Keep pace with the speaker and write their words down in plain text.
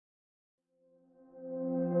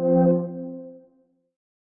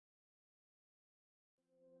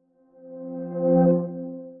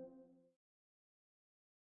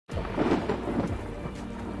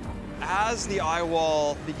as the eye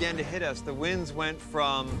wall began to hit us, the winds went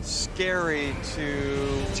from scary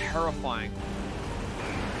to terrifying.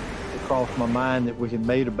 It crossed my mind that we had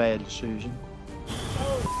made a bad decision.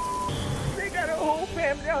 Oh, they got a whole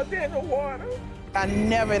family out there in the water. I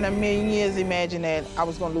never in a million years imagined that I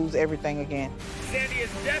was going to lose everything again. Sandy is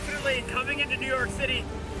definitely coming into New York City.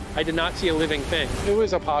 I did not see a living thing. It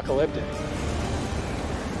was apocalyptic.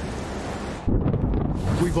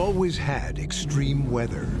 We've always had extreme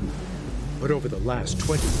weather. But over the last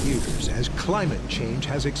 20 years, as climate change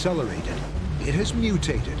has accelerated, it has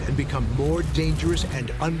mutated and become more dangerous and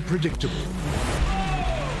unpredictable.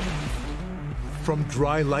 From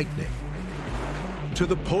dry lightning, to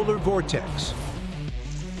the polar vortex,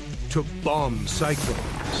 to bomb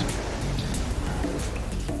cyclones,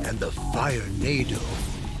 and the fire-nado.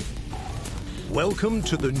 Welcome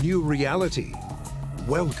to the new reality.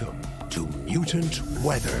 Welcome to mutant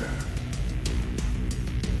weather.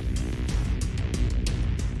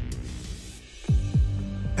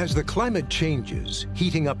 As the climate changes,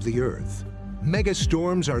 heating up the Earth,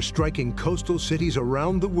 megastorms are striking coastal cities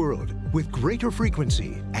around the world with greater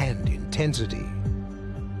frequency and intensity.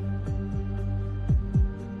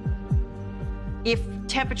 If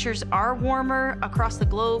temperatures are warmer across the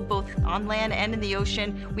globe, both on land and in the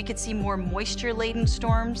ocean, we could see more moisture-laden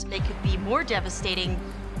storms. They could be more devastating.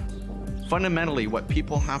 Fundamentally, what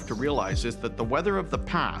people have to realize is that the weather of the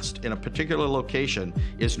past in a particular location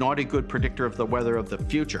is not a good predictor of the weather of the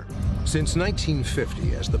future. Since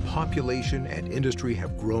 1950, as the population and industry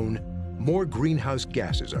have grown, more greenhouse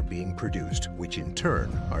gases are being produced, which in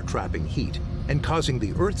turn are trapping heat and causing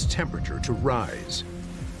the Earth's temperature to rise.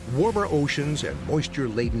 Warmer oceans and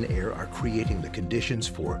moisture-laden air are creating the conditions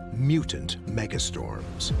for mutant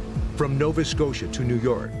megastorms. From Nova Scotia to New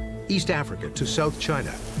York, East Africa to South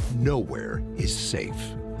China, nowhere is safe.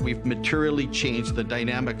 We've materially changed the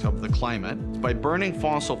dynamics of the climate. By burning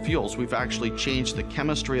fossil fuels, we've actually changed the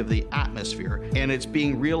chemistry of the atmosphere, and it's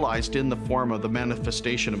being realized in the form of the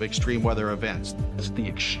manifestation of extreme weather events. It's the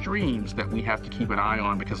extremes that we have to keep an eye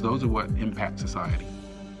on because those are what impact society.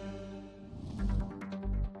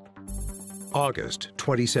 August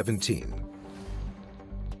 2017.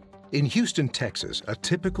 In Houston, Texas, a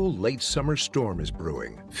typical late summer storm is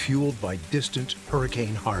brewing, fueled by distant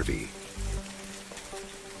Hurricane Harvey.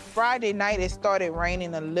 Friday night, it started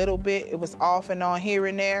raining a little bit. It was off and on here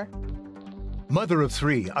and there. Mother of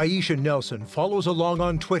three, Aisha Nelson, follows along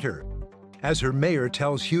on Twitter as her mayor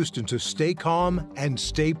tells Houston to stay calm and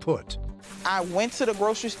stay put. I went to the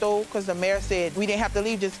grocery store because the mayor said we didn't have to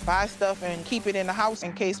leave, just buy stuff and keep it in the house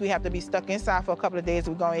in case we have to be stuck inside for a couple of days.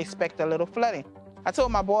 We're going to expect a little flooding. I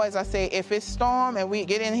told my boys, I said, if it's storm and we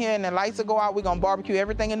get in here and the lights will go out, we're going to barbecue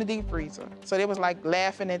everything in the deep freezer. So they was like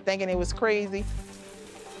laughing and thinking it was crazy.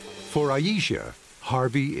 For Aisha,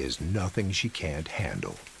 Harvey is nothing she can't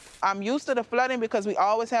handle. I'm used to the flooding because we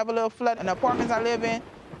always have a little flood in the apartments I live in.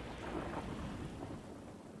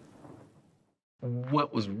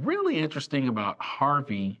 What was really interesting about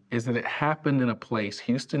Harvey is that it happened in a place,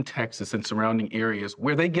 Houston, Texas, and surrounding areas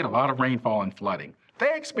where they get a lot of rainfall and flooding.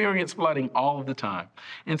 They experience flooding all of the time.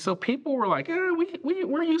 And so people were like,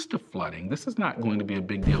 we're used to flooding. This is not going to be a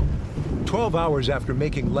big deal. 12 hours after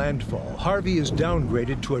making landfall, Harvey is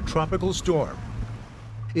downgraded to a tropical storm.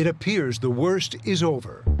 It appears the worst is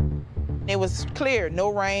over. It was clear, no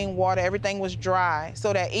rain, water, everything was dry.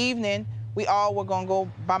 So that evening, we all were gonna go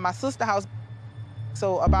by my sister's house.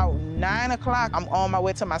 So about 9 o'clock, I'm on my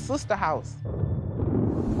way to my sister's house.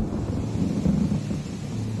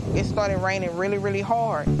 It started raining really, really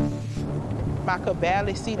hard. I could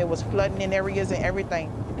barely see. It was flooding in areas and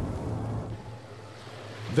everything.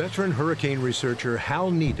 Veteran hurricane researcher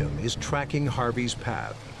Hal Needham is tracking Harvey's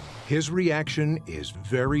path. His reaction is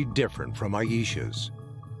very different from Aisha's.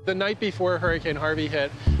 The night before Hurricane Harvey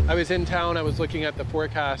hit, I was in town, I was looking at the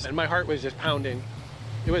forecast, and my heart was just pounding.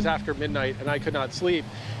 It was after midnight, and I could not sleep.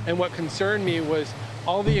 And what concerned me was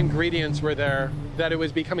all the ingredients were there, that it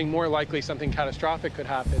was becoming more likely something catastrophic could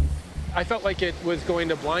happen. I felt like it was going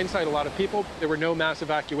to blindside a lot of people. There were no mass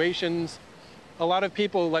evacuations. A lot of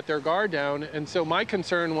people let their guard down, and so my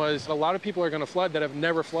concern was a lot of people are going to flood that have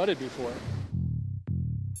never flooded before.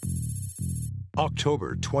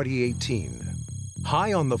 October 2018.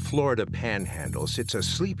 High on the Florida Panhandle sits a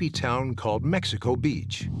sleepy town called Mexico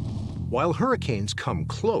Beach. While hurricanes come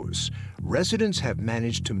close, residents have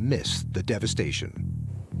managed to miss the devastation.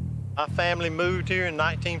 My family moved here in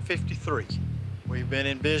 1953. We've been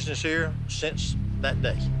in business here since that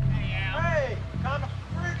day. Hey, Connor,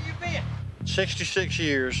 where have you been? 66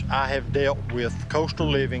 years I have dealt with coastal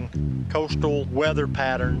living, coastal weather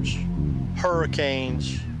patterns,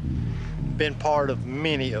 hurricanes, been part of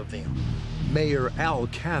many of them. Mayor Al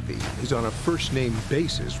Cathy is on a first-name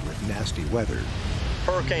basis with nasty weather.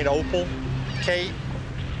 Hurricane Opal, Kate,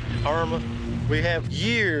 Irma. We have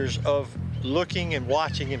years of looking and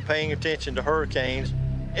watching and paying attention to hurricanes.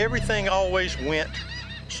 Everything always went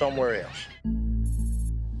somewhere else.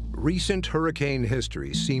 Recent hurricane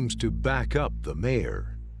history seems to back up the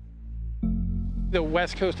mayor. The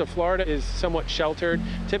west coast of Florida is somewhat sheltered.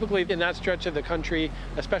 Typically in that stretch of the country,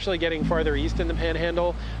 especially getting farther east in the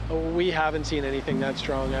Panhandle, we haven't seen anything that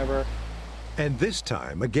strong ever. And this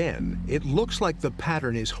time, again, it looks like the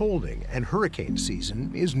pattern is holding and hurricane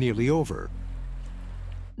season is nearly over.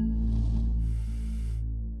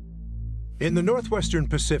 In the northwestern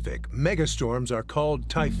Pacific, megastorms are called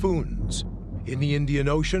typhoons. In the Indian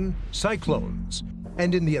Ocean, cyclones.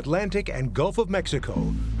 And in the Atlantic and Gulf of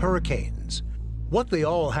Mexico, hurricanes. What they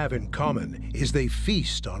all have in common is they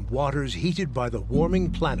feast on waters heated by the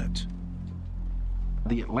warming planet.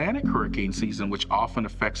 The Atlantic hurricane season, which often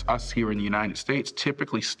affects us here in the United States,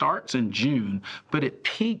 typically starts in June, but it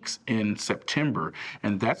peaks in September.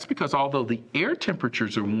 And that's because although the air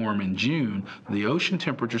temperatures are warm in June, the ocean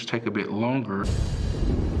temperatures take a bit longer.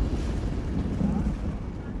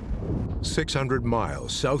 600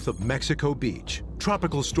 miles south of Mexico Beach,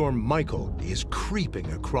 Tropical Storm Michael is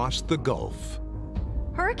creeping across the Gulf.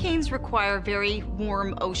 Hurricanes require very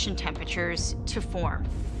warm ocean temperatures to form.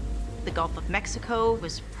 The Gulf of Mexico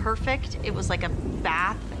was perfect. It was like a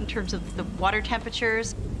bath in terms of the water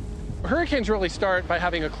temperatures. Hurricanes really start by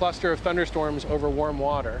having a cluster of thunderstorms over warm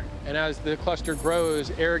water. And as the cluster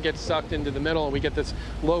grows, air gets sucked into the middle and we get this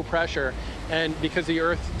low pressure. And because the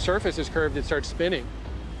Earth's surface is curved, it starts spinning.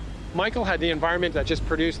 Michael had the environment that just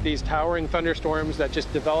produced these towering thunderstorms that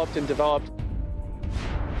just developed and developed.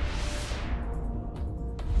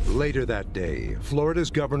 Later that day,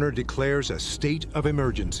 Florida's governor declares a state of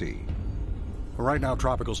emergency. Right now,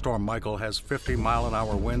 Tropical Storm Michael has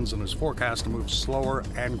 50-mile-an-hour winds and is forecast to move slower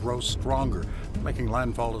and grow stronger, making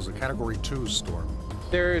landfall as a Category 2 storm.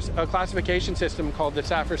 There's a classification system called the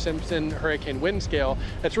Saffir-Simpson Hurricane Wind Scale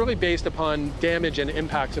that's really based upon damage and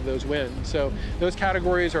impacts of those winds. So those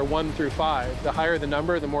categories are 1 through 5. The higher the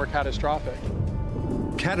number, the more catastrophic.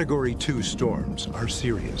 Category 2 storms are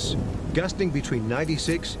serious, gusting between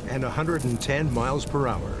 96 and 110 miles per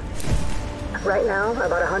hour. Right now,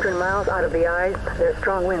 about 100 miles out of the ice, there's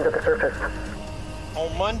strong winds at the surface.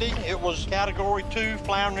 On Monday, it was Category 2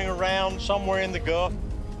 floundering around somewhere in the Gulf.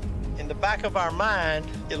 In the back of our mind,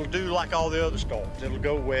 it'll do like all the other storms. It'll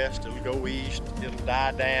go west, it'll go east, it'll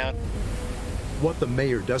die down. What the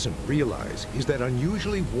mayor doesn't realize is that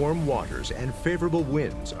unusually warm waters and favorable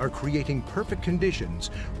winds are creating perfect conditions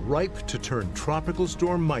ripe to turn Tropical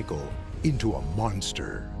Storm Michael into a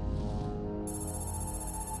monster.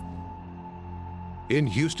 In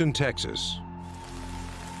Houston, Texas,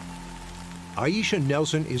 Aisha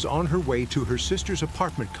Nelson is on her way to her sister's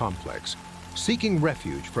apartment complex, seeking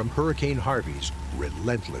refuge from Hurricane Harvey's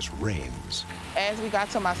relentless rains. As we got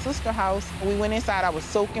to my sister's house, we went inside. I was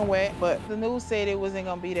soaking wet, but the news said it wasn't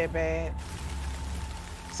gonna be that bad.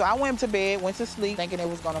 So I went to bed, went to sleep, thinking it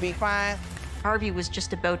was gonna be fine. Harvey was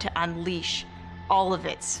just about to unleash all of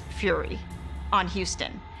its fury on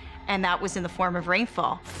Houston, and that was in the form of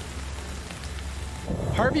rainfall.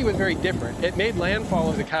 Harvey was very different. It made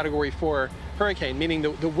landfall as a Category 4 hurricane, meaning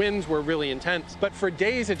the winds were really intense. But for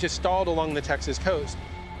days, it just stalled along the Texas coast.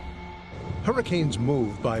 Hurricanes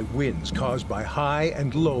move by winds caused by high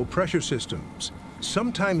and low pressure systems.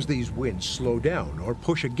 Sometimes these winds slow down or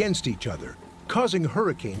push against each other, causing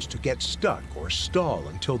hurricanes to get stuck or stall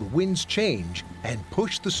until the winds change and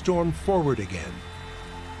push the storm forward again.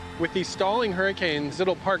 With these stalling hurricanes,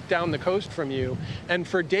 it'll park down the coast from you, and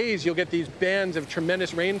for days you'll get these bands of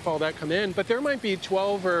tremendous rainfall that come in, but there might be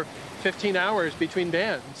 12 or 15 hours between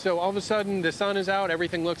bands. So all of a sudden the sun is out,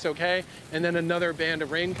 everything looks okay, and then another band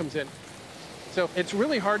of rain comes in. So it's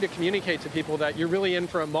really hard to communicate to people that you're really in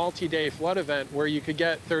for a multi-day flood event where you could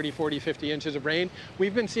get 30, 40, 50 inches of rain.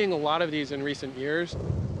 We've been seeing a lot of these in recent years.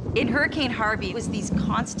 In Hurricane Harvey, it was these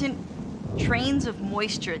constant trains of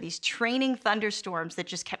moisture, these training thunderstorms that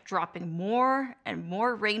just kept dropping more and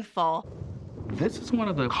more rainfall. This is one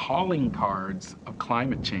of the calling cards of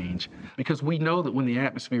climate change because we know that when the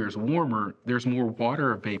atmosphere is warmer, there's more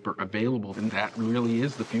water vapor available, and that really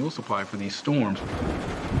is the fuel supply for these storms.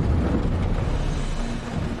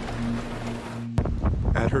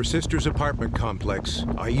 At her sister's apartment complex,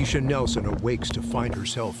 Aisha Nelson awakes to find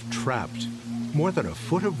herself trapped. More than a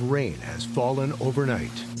foot of rain has fallen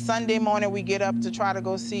overnight. Sunday morning, we get up to try to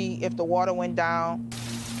go see if the water went down.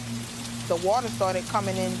 The water started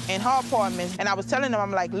coming in her apartments, and I was telling them,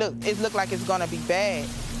 I'm like, look, it looked like it's gonna be bad.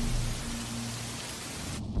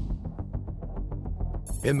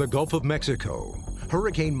 In the Gulf of Mexico,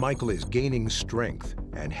 Hurricane Michael is gaining strength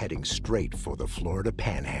and heading straight for the Florida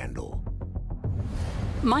Panhandle.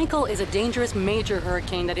 Michael is a dangerous major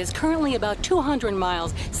hurricane that is currently about 200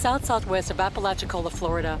 miles south-southwest of Apalachicola,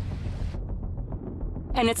 Florida.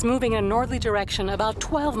 And it's moving in a northerly direction about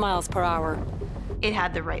 12 miles per hour. It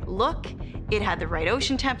had the right look, it had the right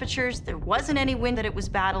ocean temperatures, there wasn't any wind that it was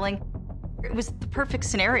battling. It was the perfect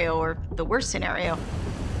scenario, or the worst scenario.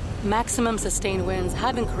 Maximum sustained winds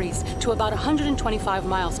have increased to about 125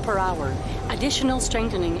 miles per hour. Additional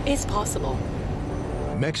strengthening is possible.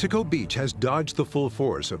 Mexico Beach has dodged the full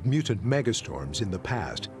force of mutant megastorms in the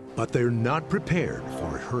past, but they're not prepared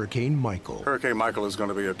for Hurricane Michael. Hurricane Michael is going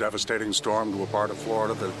to be a devastating storm to a part of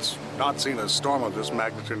Florida that's not seen a storm of this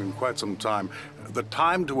magnitude in quite some time. The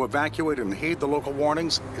time to evacuate and heed the local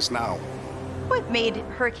warnings is now. What made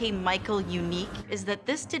Hurricane Michael unique is that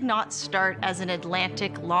this did not start as an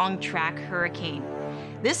Atlantic long-track hurricane.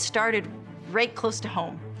 This started right close to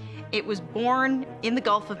home. It was born in the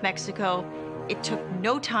Gulf of Mexico. It took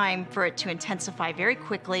no time for it to intensify very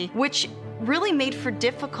quickly, which really made for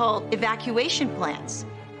difficult evacuation plans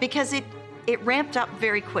because it ramped up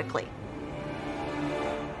very quickly.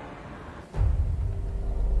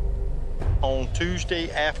 On Tuesday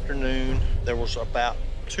afternoon, there was about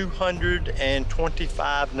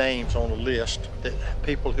 225 names on the list that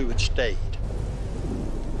people who had stayed.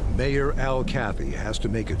 Mayor Al Cathy has to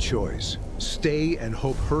make a choice: stay and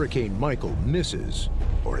hope Hurricane Michael misses,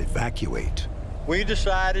 or evacuate. We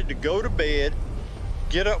decided to go to bed,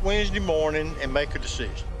 get up Wednesday morning, and make a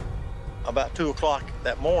decision. About 2 o'clock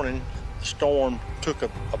that morning, the storm took a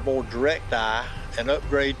more direct eye, an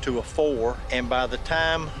upgrade to a 4, and by the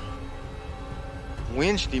time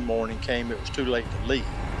Wednesday morning came, it was too late to leave.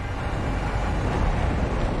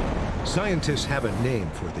 Scientists have a name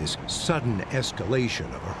for this sudden escalation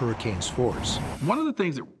of a hurricane's force. One of the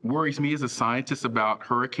things that worries me as a scientist about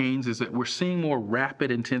hurricanes is that we're seeing more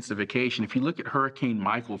rapid intensification. If you look at Hurricane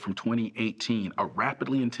Michael from 2018, a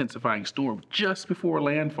rapidly intensifying storm just before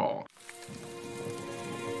landfall.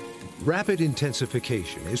 Rapid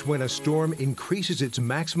intensification is when a storm increases its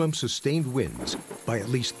maximum sustained winds by at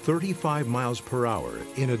least 35 miles per hour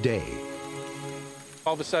in a day.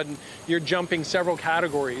 All of a sudden, you're jumping several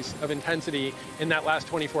categories of intensity in that last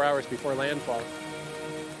 24 hours before landfall.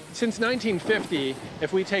 Since 1950,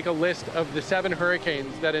 if we take a list of the 7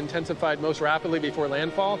 hurricanes that intensified most rapidly before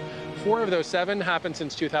landfall, 4 of those 7 happened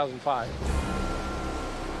since 2005.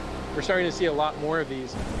 We're starting to see a lot more of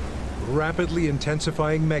these. Rapidly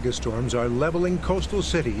intensifying megastorms are leveling coastal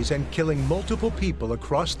cities and killing multiple people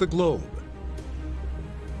across the globe,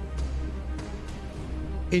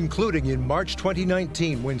 including in March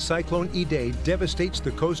 2019 when Cyclone Idai devastates the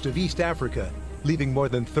coast of East Africa, leaving more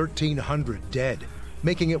than 1,300 dead,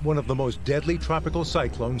 making it one of the most deadly tropical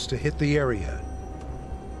cyclones to hit the area.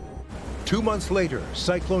 2 months later,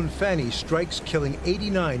 Cyclone Fani strikes, killing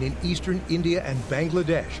 89 in eastern India and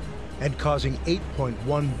Bangladesh, and causing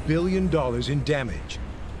 $8.1 billion in damage.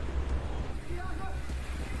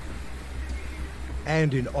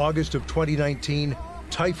 And in August of 2019,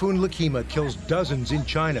 Typhoon Lakima kills dozens in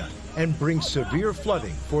China and brings severe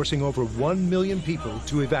flooding, forcing over 1 million people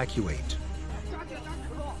to evacuate.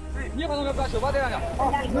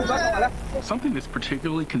 Something that's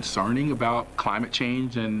particularly concerning about climate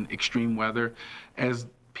change and extreme weather, as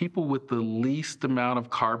people with the least amount of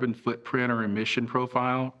carbon footprint or emission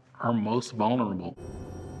profile are most vulnerable.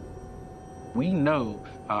 We know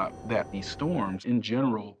that these storms in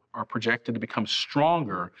general are projected to become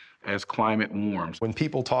stronger as climate warms. When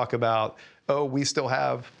people talk about, oh, we still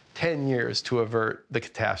have 10 years to avert the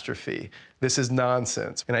catastrophe, this is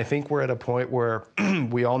nonsense. And I think we're at a point where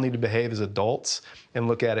we all need to behave as adults and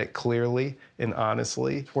look at it clearly and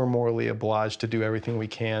honestly. We're morally obliged to do everything we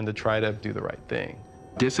can to try to do the right thing.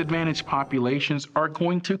 Disadvantaged populations are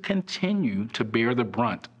going to continue to bear the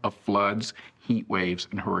brunt of floods, heat waves,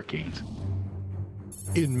 and hurricanes.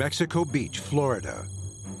 In Mexico Beach, Florida,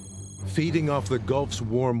 feeding off the Gulf's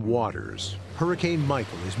warm waters, Hurricane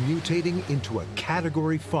Michael is mutating into a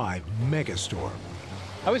Category 5 megastorm.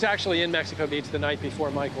 I was actually in Mexico Beach the night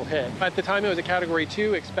before Michael hit. At the time, it was a Category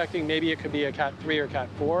 2, expecting maybe it could be a Cat 3 or Cat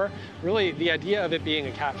 4. Really, the idea of it being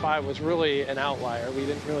a Cat 5 was really an outlier. We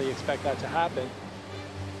didn't really expect that to happen.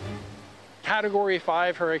 Category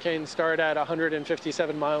 5 hurricanes start at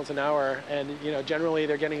 157 miles an hour, and generally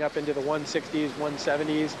they're getting up into the 160s,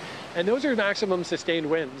 170s, and those are maximum sustained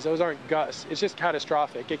winds. Those aren't gusts. It's just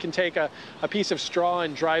catastrophic. It can take a piece of straw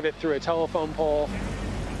and drive it through a telephone pole.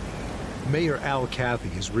 Mayor Al Cathy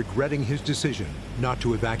is regretting his decision not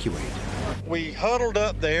to evacuate. We huddled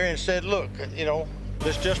up there and said, look,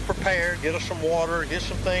 Let's just prepare, get us some water, get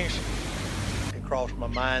some things. It crossed my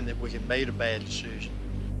mind that we had made a bad decision.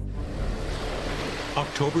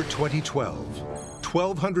 October 2012,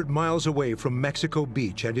 1,200 miles away from Mexico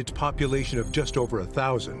Beach and its population of just over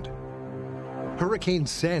 1,000, Hurricane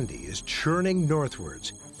Sandy is churning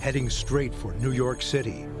northwards, heading straight for New York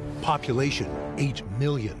City. Population 8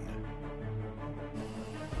 million.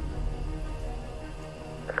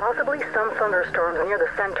 Possibly some thunderstorms near the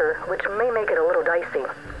center, which may make it a little dicey.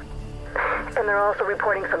 And they're also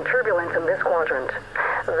reporting some turbulence in this quadrant.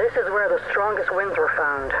 This is where the strongest winds were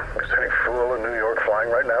found. Is any fool in New York flying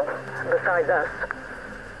right now? Besides us.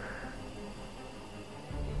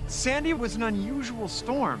 Sandy was an unusual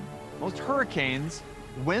storm. Most hurricanes,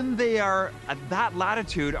 when they are at that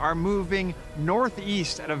latitude, are moving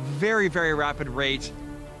northeast at a very, very rapid rate.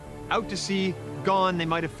 Out to sea, gone, they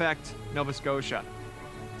might affect Nova Scotia.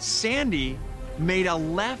 Sandy made a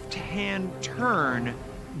left-hand turn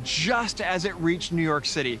just as it reached New York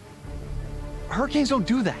City. Hurricanes don't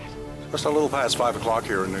do that. Just a little past 5 o'clock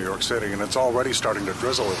here in New York City, and it's already starting to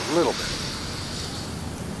drizzle a little bit.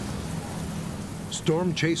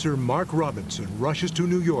 Storm chaser Mark Robinson rushes to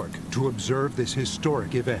New York to observe this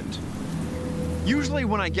historic event. Usually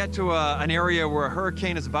when I get to an area where a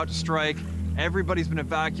hurricane is about to strike, everybody's been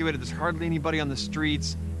evacuated, there's hardly anybody on the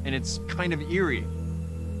streets, and it's kind of eerie.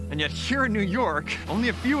 And yet here in New York, only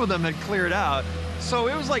a few of them had cleared out. So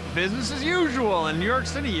it was like business as usual in New York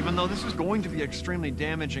City, even though this was going to be an extremely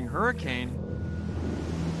damaging hurricane.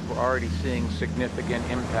 We're already seeing significant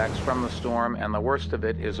impacts from the storm, and the worst of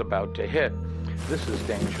it is about to hit. This is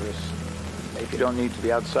dangerous. If you don't need to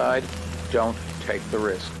be outside, don't take the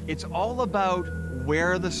risk. It's all about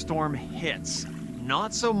where the storm hits,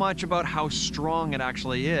 not so much about how strong it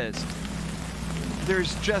actually is.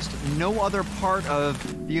 There's just no other part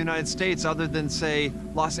of the United States other than, say,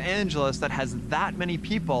 Los Angeles that has that many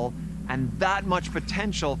people and that much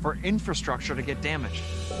potential for infrastructure to get damaged.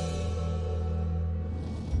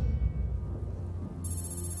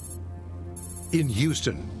 In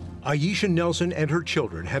Houston, Aisha Nelson and her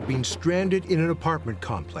children have been stranded in an apartment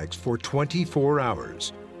complex for 24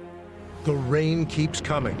 hours. The rain keeps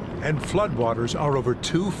coming, and floodwaters are over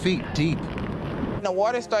 2 feet deep. The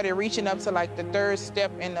water started reaching up to like the 3rd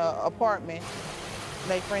step in the apartment.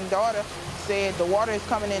 My friend's daughter said the water is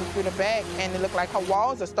coming in through the back and it looked like her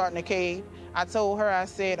walls are starting to cave. I told her, I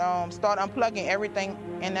said, start unplugging everything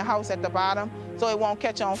in the house at the bottom so it won't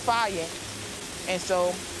catch on fire. And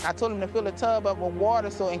so I told him to fill the tub up with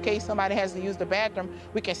water so in case somebody has to use the bathroom,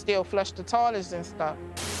 we can still flush the toilets and stuff.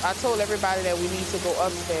 I told everybody that we need to go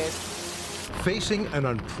upstairs. Facing an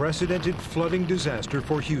unprecedented flooding disaster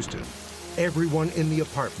for Houston, everyone in the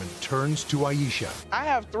apartment turns to Aisha. I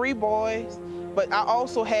have 3 boys, but I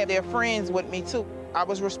also have their friends with me too. I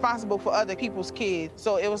was responsible for other people's kids.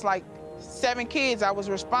 So it was like 7 kids I was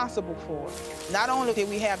responsible for. Not only did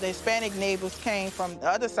we have the Hispanic neighbors came from the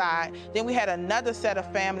other side, then we had another set of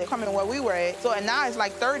family coming where we were at. So and now it's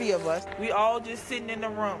like 30 of us. We all just sitting in the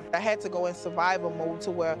room. I had to go in survival mode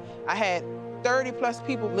to where I had 30 plus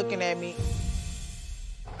people looking at me.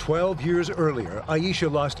 12 years earlier,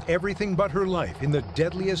 Aisha lost everything but her life in the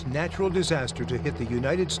deadliest natural disaster to hit the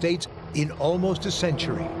United States in almost a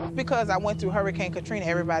century. Because I went through Hurricane Katrina,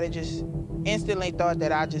 everybody just instantly thought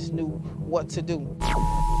that I just knew what to do.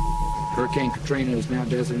 Hurricane Katrina is now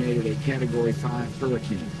designated a Category 5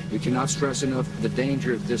 hurricane. We cannot stress enough the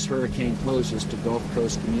danger this hurricane poses to Gulf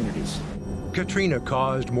Coast communities. Katrina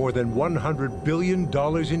caused more than $100 billion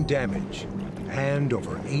in damage and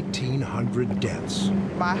over 1,800 deaths.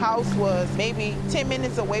 My house was maybe 10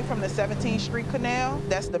 minutes away from the 17th Street Canal.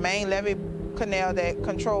 That's the main levee canal that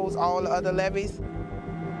controls all the other levees.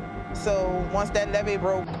 So once that levee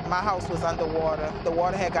broke, my house was underwater. The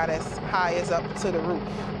water had got as high as up to the roof.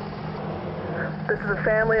 This is a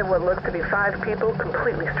family of what looks to be 5 people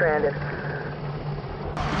completely stranded.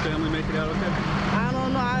 Your family make it out okay? I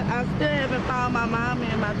don't know. I still haven't found my mommy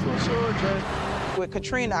and my 2 children. With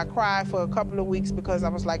Katrina, I cried for a couple of weeks because I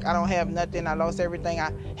was like, I don't have nothing. I lost everything.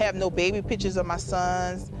 I have no baby pictures of my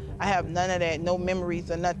sons. I have none of that, no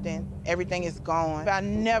memories or nothing. Everything is gone. I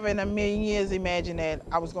never in a million years imagined that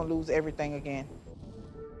I was gonna lose everything again.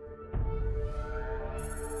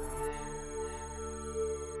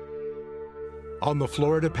 On the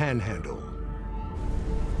Florida Panhandle,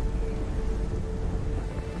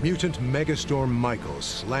 Mutant megastorm Michael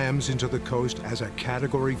slams into the coast as a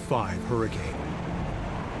Category 5 hurricane.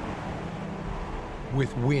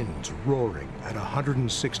 With winds roaring at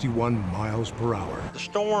 161 miles per hour. The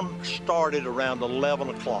storm started around 11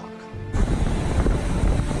 o'clock.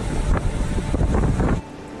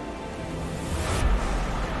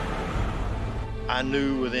 I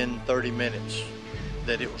knew within 30 minutes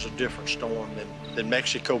that it was a different storm than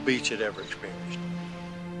Mexico Beach had ever experienced.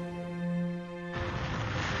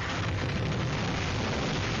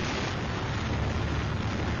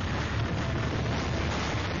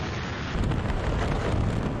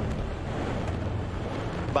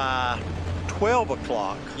 By 12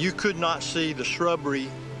 o'clock, you could not see the shrubbery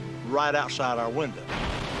right outside our window.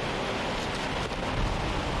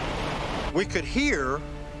 We could hear,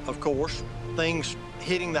 of course, things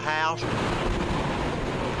hitting the house,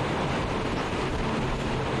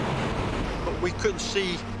 but we couldn't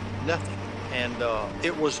see nothing. And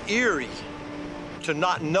it was eerie to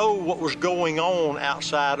not know what was going on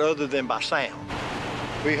outside other than by sound.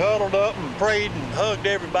 We huddled up and prayed and hugged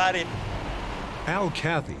everybody. Al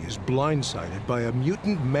Cathy is blindsided by a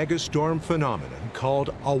mutant megastorm phenomenon called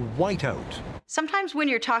a whiteout. Sometimes when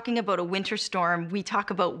you're talking about a winter storm, we talk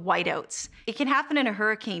about whiteouts. It can happen in a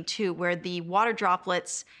hurricane too, where the water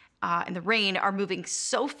droplets and the rain are moving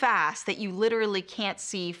so fast that you literally can't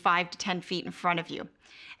see 5 to 10 feet in front of you.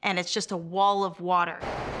 And it's just a wall of water.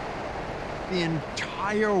 The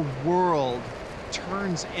entire world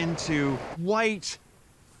turns into white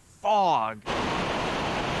fog.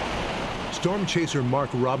 Storm chaser Mark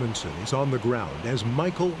Robinson is on the ground as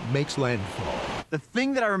Michael makes landfall. The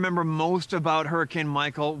thing that I remember most about Hurricane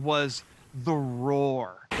Michael was the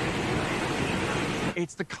roar.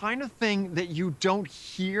 It's the kind of thing that you don't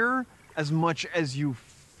hear as much as you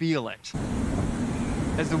feel it.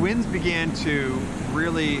 As the winds began to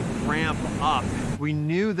really ramp up, we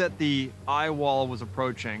knew that the eye wall was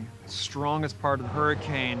approaching, strongest part of the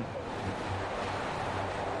hurricane.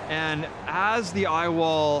 And as the eye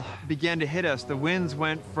wall began to hit us, the winds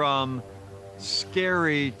went from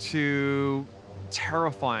scary to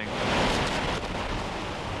terrifying.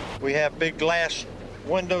 We have big glass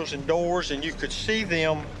windows and doors, and you could see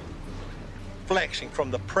them flexing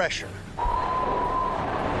from the pressure.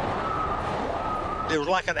 It was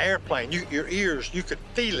like an airplane. Your ears, you could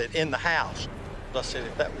feel it in the house. I said,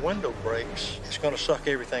 if that window breaks, it's going to suck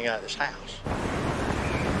everything out of this house.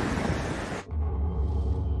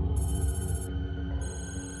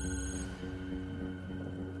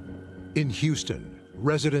 In Houston,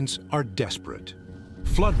 residents are desperate.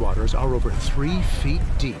 Floodwaters are over 3 feet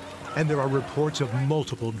deep, and there are reports of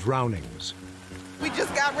multiple drownings. We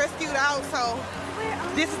just got rescued out, so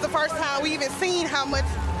this is the first time we even seen how much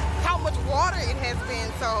water it has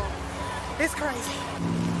been, so it's crazy.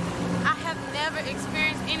 I have never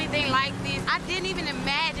experienced anything like this. I didn't even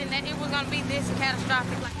imagine that it was going to be this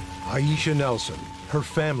catastrophic. Aisha Nelson, her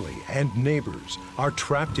family, and neighbors are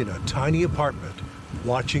trapped in a tiny apartment,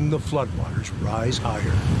 watching the floodwaters rise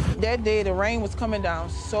higher. That day, the rain was coming down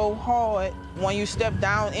so hard. When you step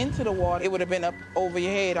down into the water, it would have been up over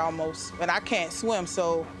your head almost. And I can't swim,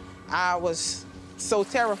 so I was so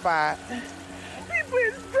terrified. People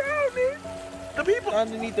is drowning. The people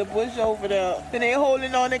underneath the bush over there, and they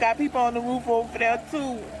holding on. They got people on the roof over there,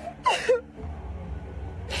 too.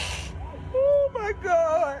 Oh, my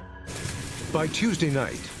God. By Tuesday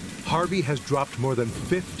night, Harvey has dropped more than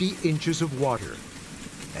 50 inches of water,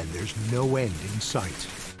 and there's no end in sight.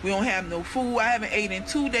 We don't have no food. I haven't ate in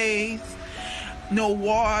 2 days. No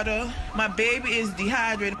water. My baby is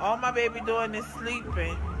dehydrated. All my baby doing is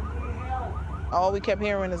sleeping. All we kept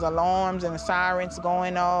hearing is alarms and sirens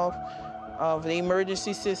going off of the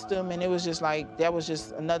emergency system, and it was just like, that was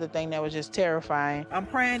just another thing that was just terrifying. I'm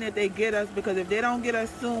praying that they get us, because if they don't get us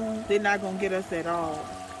soon, they're not gonna get us at all.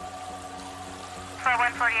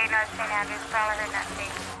 4148 North St. Andrews, Prowler heard that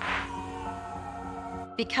state.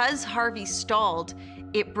 Because Harvey stalled,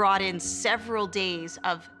 it brought in several days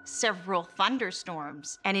of several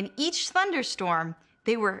thunderstorms. And in each thunderstorm,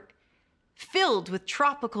 they were filled with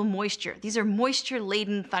tropical moisture. These are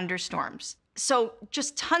moisture-laden thunderstorms. So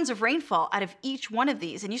just tons of rainfall out of each one of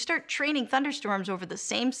these. And you start training thunderstorms over the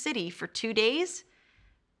same city for 2 days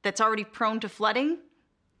that's already prone to flooding,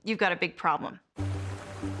 you've got a big problem.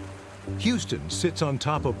 Houston sits on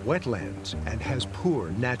top of wetlands and has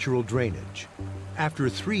poor natural drainage. After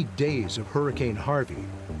 3 days of Hurricane Harvey,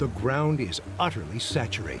 the ground is utterly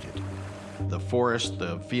saturated. The forest,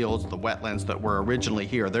 the fields, the wetlands that were originally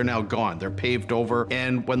here, they're now gone. They're paved over,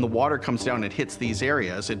 and when the water comes down and hits these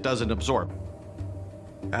areas, it doesn't absorb.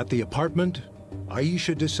 At the apartment,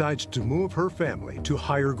 Aisha decides to move her family to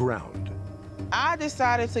higher ground. I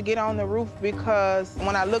decided to get on the roof because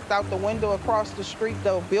when I looked out the window across the street,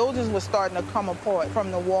 the buildings were starting to come apart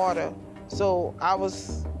from the water. So I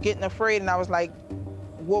was getting afraid, and I was like,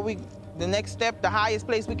 the next step, the highest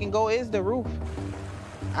place we can go is the roof.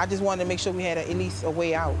 I just wanted to make sure we had at least a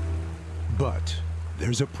way out. But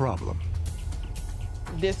there's a problem.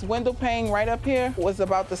 This window pane right up here was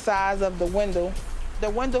about the size of the window. The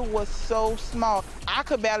window was so small. I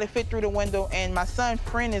could barely fit through the window, and my son's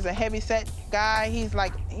friend is a heavy-set guy.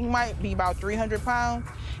 He might be about 300 pounds,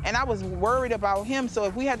 and I was worried about him, so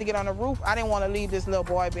if we had to get on the roof, I didn't want to leave this little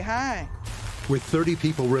boy behind. With 30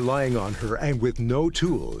 people relying on her and with no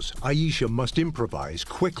tools, Aisha must improvise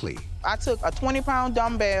quickly. I took a 20-pound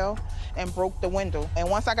dumbbell and broke the window. And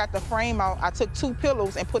once I got the frame out, I took 2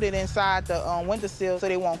 pillows and put it inside the windowsill so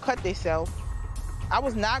they won't cut themselves. I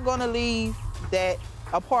was not gonna leave that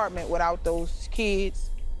apartment without those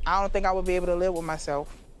kids. I don't think I would be able to live with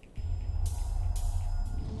myself.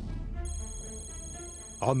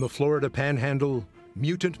 On the Florida Panhandle,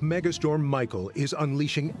 mutant megastorm Michael is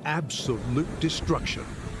unleashing absolute destruction.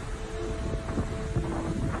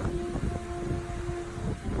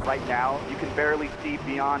 Right now, you can barely see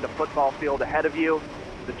beyond a football field ahead of you.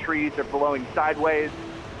 The trees are blowing sideways.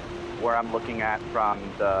 Where I'm looking at from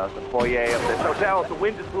the foyer of this hotel, the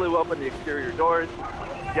wind just blew open the exterior doors.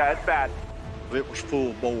 Yeah, it's bad. It was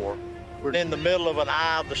full bore. We're in the middle of an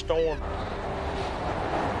eye of the storm.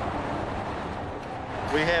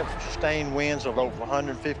 We have sustained winds of over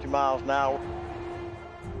 150 miles an hour.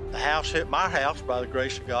 The house hit my house, by the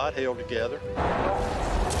grace of God, held together.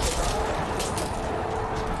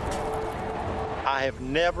 I have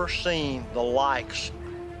never seen the likes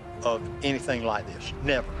of anything like this,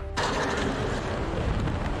 never.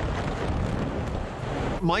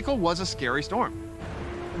 Michael was a scary storm.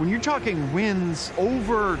 When you're talking winds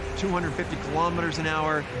over 250 kilometers an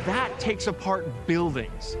hour, that takes apart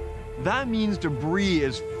buildings. That means debris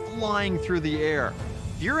is flying through the air.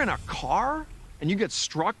 If you're in a car and you get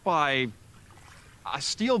struck by a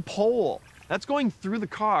steel pole, that's going through the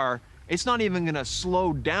car. It's not even gonna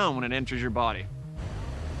slow down when it enters your body.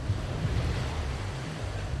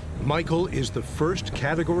 Michael is the first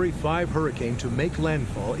Category 5 hurricane to make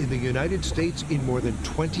landfall in the United States in more than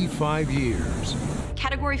 25 years.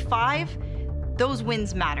 Category 5, those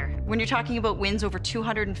winds matter. When you're talking about winds over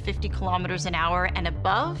 250 kilometers an hour and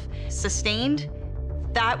above, sustained,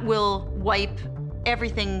 that will wipe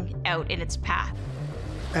everything out in its path.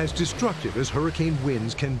 As destructive as hurricane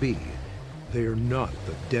winds can be, they are not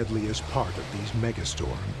the deadliest part of these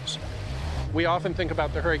megastorms. We often think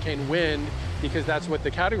about the hurricane wind because that's what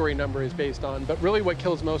the category number is based on, but really what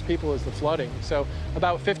kills most people is the flooding. So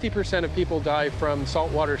about 50% of people die from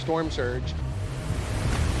saltwater storm surge.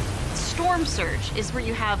 Storm surge is where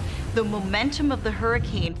you have the momentum of the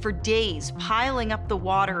hurricane for days piling up the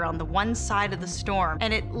water on the one side of the storm,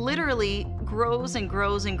 and it literally grows and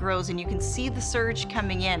grows and grows, and you can see the surge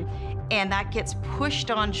coming in, and that gets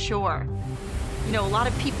pushed on shore. You know, a lot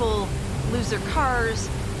of people lose their cars,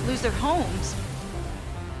 lose their homes.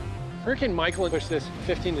 Hurricane Michael pushed this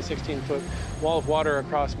 15 to 16 foot wall of water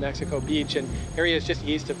across Mexico Beach and areas just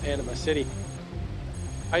east of Panama City.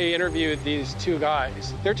 I interviewed these 2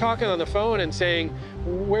 guys. They're talking on the phone and saying,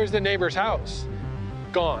 "Where's the neighbor's house?"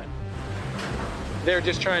 Gone. They're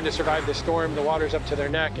just trying to survive the storm. The water's up to their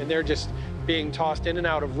neck, and they're just being tossed in and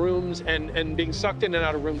out of rooms and being sucked in and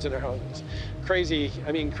out of rooms in their homes. Crazy,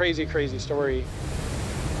 I mean, crazy, crazy story.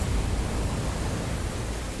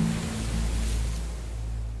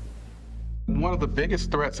 One of the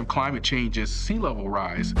biggest threats of climate change is sea level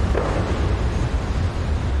rise.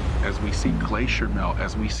 As we see glacier melt,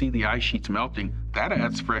 as we see the ice sheets melting, that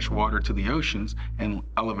adds fresh water to the oceans and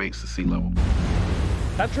elevates the sea level.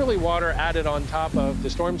 That's really water added on top of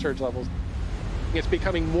the storm surge levels. It's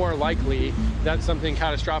becoming more likely that something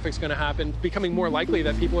catastrophic is going to happen, becoming more likely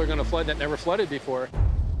that people are going to flood that never flooded before.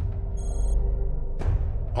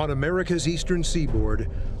 On America's eastern seaboard,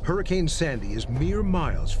 Hurricane Sandy is mere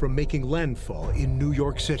miles from making landfall in New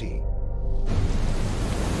York City.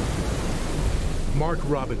 Mark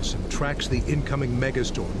Robinson tracks the incoming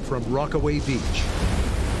megastorm from Rockaway Beach.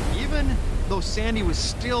 Even though Sandy was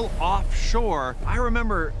still offshore, I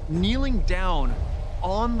remember kneeling down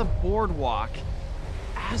on the boardwalk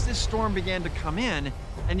as this storm began to come in,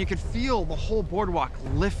 and you could feel the whole boardwalk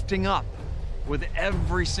lifting up with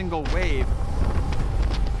every single wave.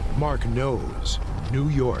 Mark knows New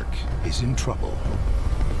York is in trouble.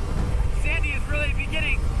 Sandy is really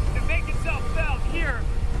beginning to make itself felt here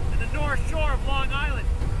in the north shore of Long Island.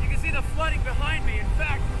 You can see the flooding behind me. In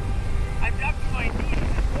fact, I'm up to my knees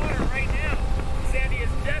in this water right now. Sandy is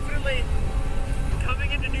definitely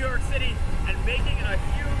coming into New York City and making it a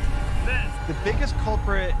huge mess. The biggest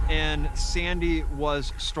culprit in Sandy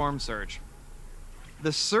was storm surge.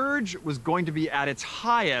 The surge was going to be at its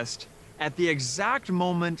highest at the exact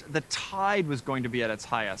moment the tide was going to be at its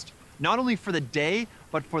highest, not only for the day,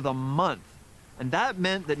 but for the month. And that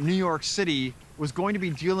meant that New York City was going to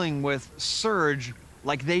be dealing with surge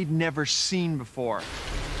like they'd never seen before.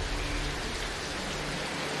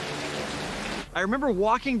 I remember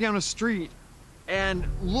walking down a street and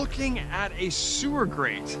looking at a sewer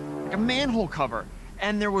grate, like a manhole cover,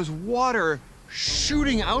 and there was water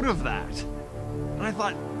shooting out of that. And I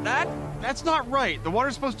thought, that's not right. The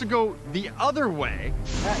water's supposed to go the other way.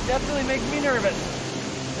 That definitely makes me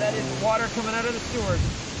nervous. That is water coming out of the sewers.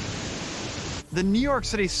 The New York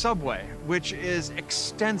City subway, which is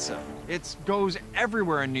extensive, it goes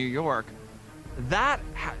everywhere in New York, that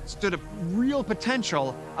stood a real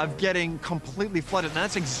potential of getting completely flooded, and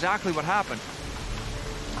that's exactly what happened.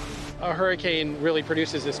 A hurricane really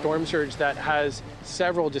produces a storm surge that has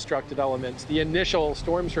several destructive elements. The initial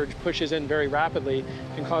storm surge pushes in very rapidly,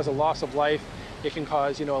 can cause a loss of life. It can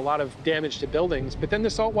cause, a lot of damage to buildings, but then the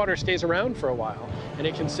salt water stays around for a while and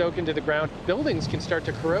it can soak into the ground. Buildings can start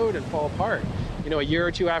to corrode and fall apart. A year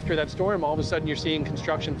or two after that storm, all of a sudden you're seeing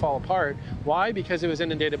construction fall apart. Why? Because it was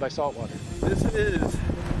inundated by salt water. This is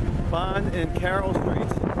Bond and Carroll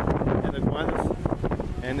Streets, and it runs,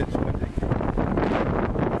 and it's windy.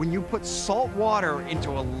 When you put salt water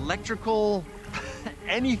into electrical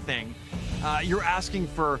anything, you're asking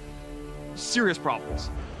for serious problems.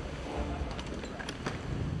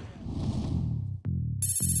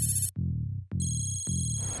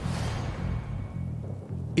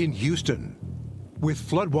 In Houston, with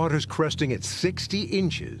floodwaters cresting at 60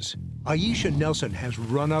 inches, Aisha Nelson has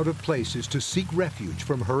run out of places to seek refuge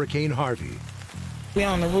from Hurricane Harvey. We're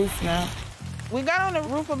on the roof now. We got on the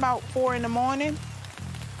roof about 4 in the morning.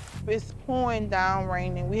 It's pouring down,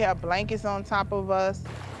 raining. We have blankets on top of us.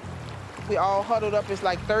 We all huddled up. It's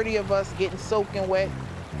like 30 of us getting soaking wet.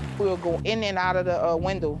 We'll go in and out of the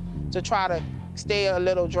window to try to stay a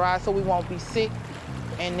little dry so we won't be sick.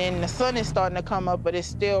 And then the sun is starting to come up, but it's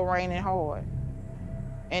still raining hard.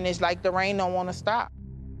 And it's like the rain don't want to stop.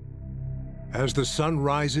 As the sun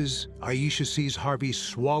rises, Aisha sees Harvey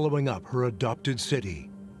swallowing up her adopted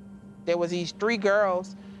city. There was these 3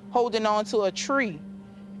 girls holding on to a tree,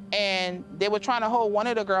 and they were trying to hold one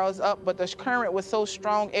of the girls up, but the current was so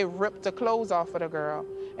strong, it ripped the clothes off of the girl,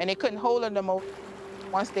 and they couldn't hold her no more.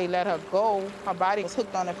 Once they let her go, her body was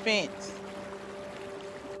hooked on a fence.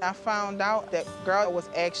 I found out that girl was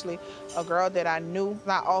actually a girl that I knew.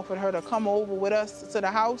 I offered her to come over with us to the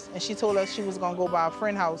house, and she told us she was gonna go by a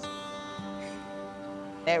friend's house.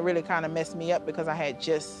 That really kind of messed me up because I had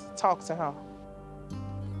just talked to her.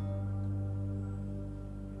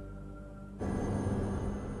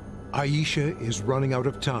 Aisha is running out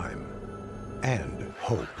of time and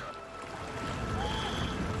hope.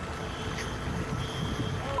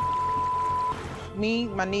 Me,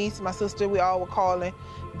 my niece, my sister, we all were calling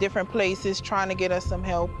different places trying to get us some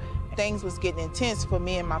help. Things was getting intense for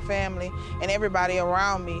me and my family and everybody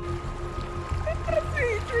around me. I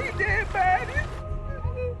see 3 dead bodies.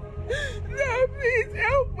 Lord, please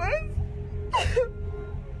help us.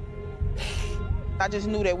 I just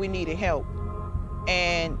knew that we needed help.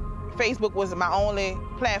 And Facebook was my only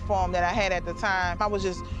platform that I had at the time. I was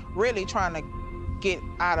just really trying to get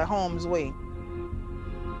out of harm's way.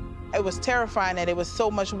 It was terrifying that it was so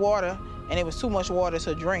much water and it was too much water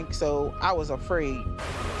to drink, so I was afraid.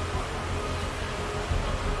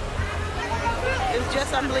 It's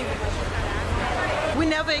just unbelievable. We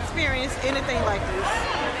never experienced anything like this.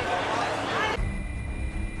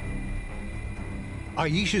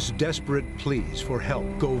 Aisha's desperate pleas for help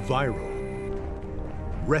go viral.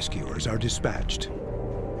 Rescuers are dispatched.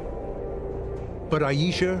 But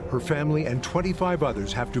Aisha, her family, and 25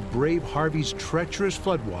 others have to brave Harvey's treacherous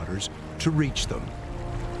floodwaters to reach them.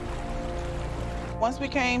 Once we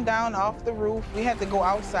came down off the roof, we had to go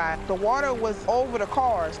outside. The water was over the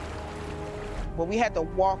cars, but we had to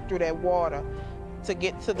walk through that water to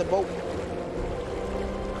get to the boat.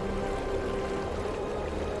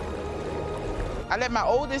 I let my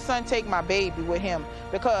oldest son take my baby with him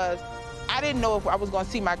because I didn't know if I was going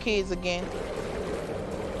to see my kids again.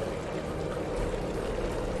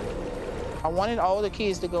 I wanted all the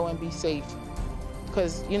kids to go and be safe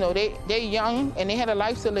because, they're young and they had a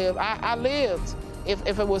life to live. I lived.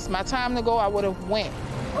 If it was my time to go, I would have went.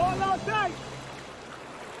 Hold on tight.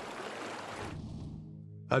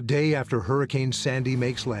 A day after Hurricane Sandy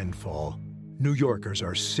makes landfall, New Yorkers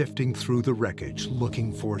are sifting through the wreckage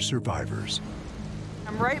looking for survivors.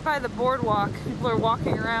 I'm right by the boardwalk. People are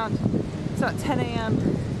walking around. It's about 10 a.m.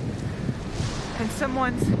 and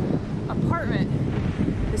someone's apartment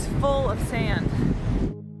is full of sand.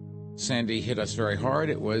 Sandy hit us very hard.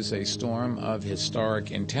 It was a storm of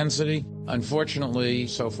historic intensity. Unfortunately,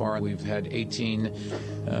 so far we've had 18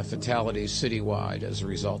 fatalities citywide as a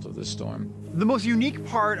result of this storm. The most unique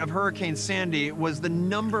part of Hurricane Sandy was the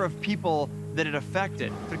number of people that it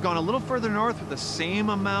affected. If it had gone a little further north with the same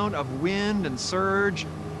amount of wind and surge,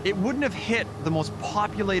 it wouldn't have hit the most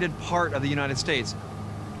populated part of the United States.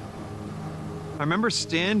 I remember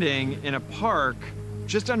standing in a park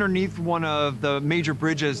just underneath one of the major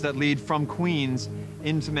bridges that lead from Queens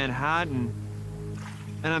into Manhattan,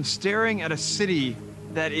 and I'm staring at a city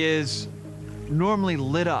that is normally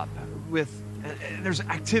lit up with, there's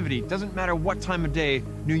activity. Doesn't matter what time of day,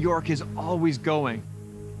 New York is always going.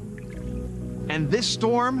 And this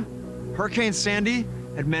storm, Hurricane Sandy,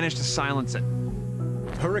 had managed to silence it.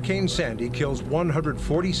 Hurricane Sandy kills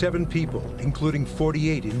 147 people, including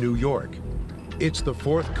 48 in New York. It's the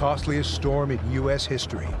fourth costliest storm in U.S.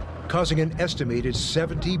 history, causing an estimated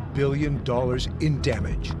 $70 billion in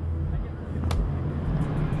damage.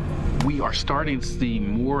 We are starting to see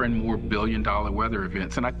more and more billion-dollar weather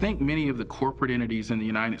events, and I think many of the corporate entities in the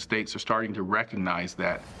United States are starting to recognize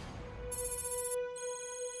that.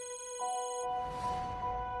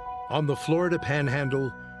 On the Florida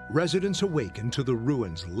Panhandle, residents awaken to the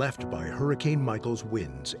ruins left by Hurricane Michael's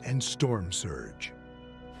winds and storm surge.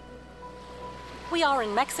 We are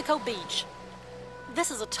in Mexico Beach. This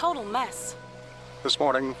is a total mess. This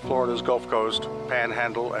morning, Florida's Gulf Coast,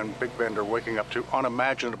 Panhandle, and Big Bend are waking up to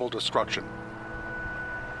unimaginable destruction.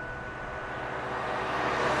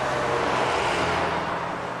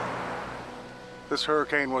 This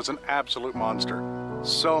hurricane was an absolute monster.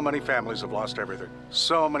 So many families have lost everything.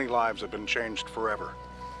 So many lives have been changed forever.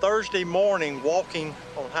 Thursday morning, walking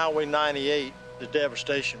on Highway 98, the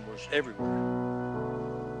devastation was everywhere.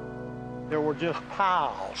 There were just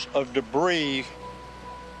piles of debris.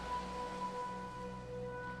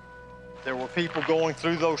 There were people going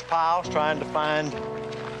through those piles trying to find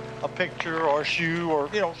a picture or a shoe or,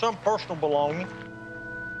 some personal belonging.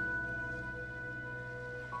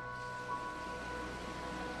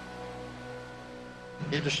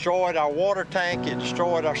 It destroyed our water tank, it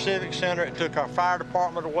destroyed our civic center, it took our fire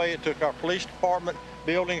department away, it took our police department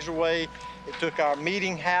buildings away, it took our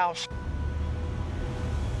meeting house.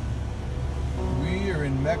 We are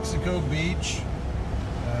in Mexico Beach,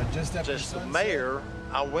 just after As the sunset. mayor,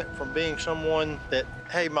 I went from being someone that,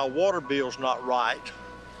 hey, my water bill's not right,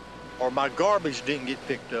 or my garbage didn't get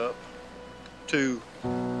picked up, to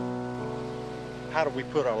how do we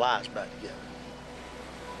put our lives back together?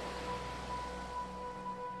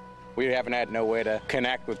 We haven't had no way to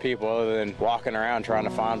connect with people other than walking around trying to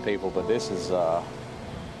find people, but this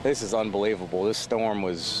is unbelievable. This storm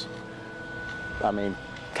was,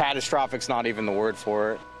 catastrophic's not even the word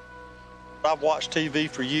for it. I've watched TV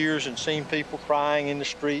for years and seen people crying in the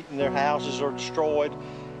street and their houses are destroyed,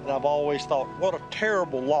 and I've always thought, what a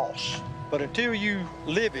terrible loss. But until you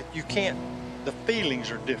live it, you can't, the feelings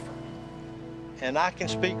are different. And I can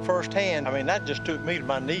speak firsthand, that just took me to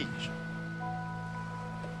my knees.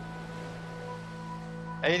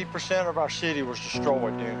 80% of our city was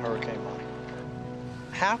destroyed during Hurricane Michael.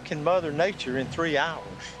 How can Mother Nature in 3 hours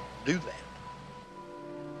do that?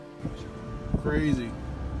 Crazy.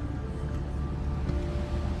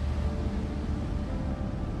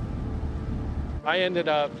 I ended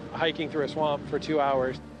up hiking through a swamp for 2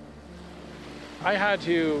 hours. I had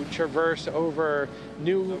to traverse over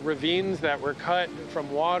new ravines that were cut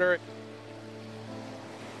from water.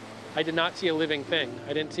 I did not see a living thing.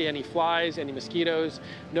 I didn't see any flies, any mosquitoes,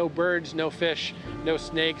 no birds, no fish, no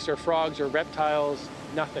snakes or frogs or reptiles,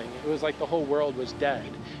 nothing. It was like the whole world was dead.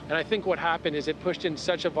 And I think what happened is it pushed in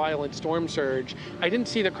such a violent storm surge. I didn't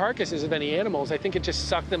see the carcasses of any animals. I think it just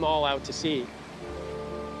sucked them all out to sea.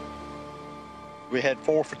 We had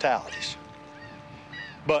 4 fatalities.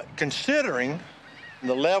 But considering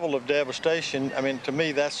the level of devastation, to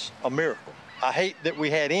me, that's a miracle. I hate that we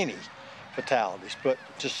had any fatalities, but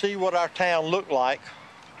to see what our town looked like,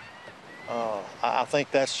 I think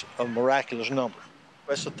that's a miraculous number.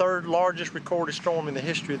 That's the 3rd largest recorded storm in the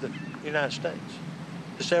history of the United States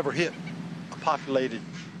that's ever hit a populated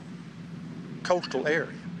coastal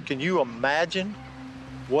area. Can you imagine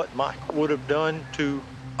what Mike would have done to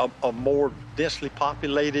a more densely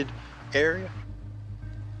populated area?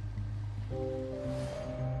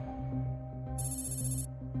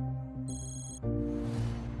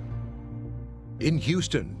 In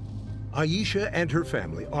Houston, Aisha and her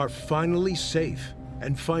family are finally safe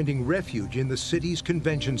and finding refuge in the city's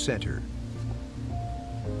convention center.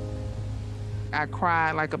 I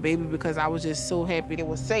cried like a baby because I was just so happy it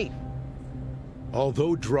was safe.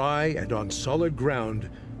 Although dry and on solid ground,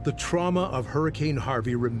 the trauma of Hurricane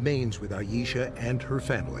Harvey remains with Aisha and her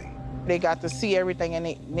family. They got to see everything,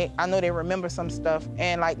 and I know they remember some stuff.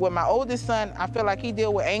 And like with my oldest son, I feel like he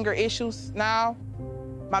deal with anger issues now.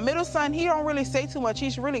 My middle son, he don't really say too much.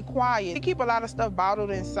 He's really quiet. He keep a lot of stuff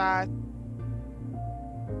bottled inside.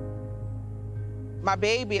 My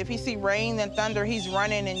baby, if he see rain and thunder, he's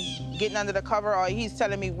running and getting under the cover, or he's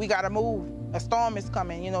telling me, we gotta move. A storm is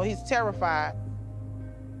coming, you know, he's terrified.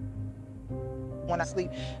 When I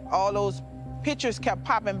sleep, all those pictures kept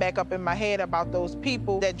popping back up in my head about those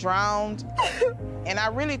people that drowned. And I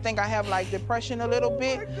really think I have like depression a little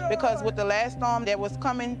bit, because with the last storm that was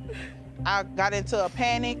coming, I got into a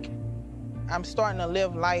panic. I'm starting to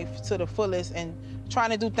live life to the fullest and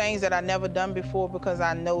trying to do things that I never done before, because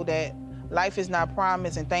I know that life is not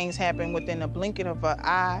promised and things happen within a blinking of an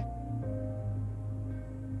eye.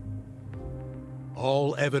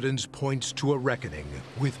 All evidence points to a reckoning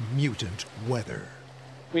with mutant weather.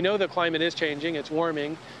 We know the climate is changing, it's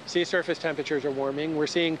warming. Sea surface temperatures are warming. We're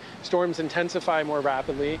seeing storms intensify more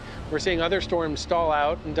rapidly. We're seeing other storms stall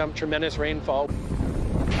out and dump tremendous rainfall.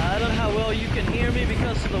 I don't know how well you can hear me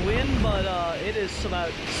because of the wind, but it is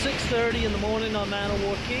about 6:30 in the morning on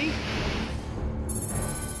Maniwaki.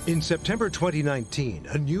 In September 2019,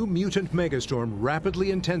 a new mutant megastorm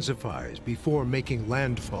rapidly intensifies before making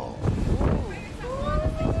landfall.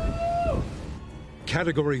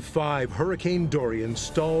 Category 5 Hurricane Dorian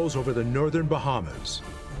stalls over the northern Bahamas.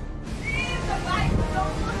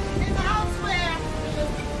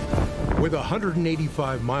 With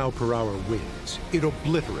 185-mile-per-hour winds, it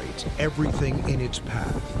obliterates everything in its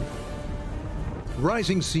path.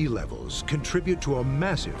 Rising sea levels contribute to a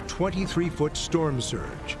massive 23-foot storm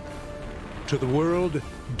surge. To the world,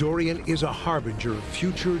 Dorian is a harbinger of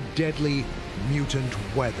future deadly mutant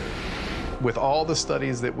weather. With all the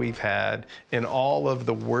studies that we've had and all of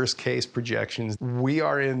the worst-case projections, we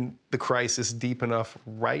are in the crisis deep enough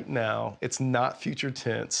right now. It's not future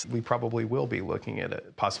tense. We probably will be looking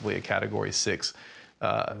at possibly a Category 6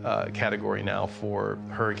 category now for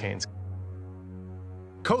hurricanes.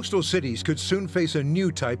 Coastal cities could soon face a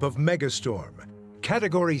new type of megastorm,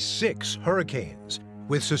 Category 6 hurricanes,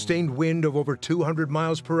 with sustained wind of over 200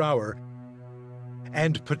 miles per hour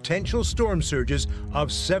and potential storm surges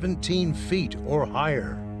of 17 feet or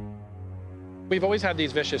higher. We've always had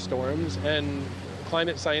these vicious storms, and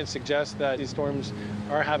climate science suggests that these storms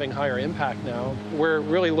are having higher impact now. We're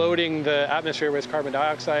really loading the atmosphere with carbon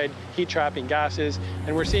dioxide, heat-trapping gases,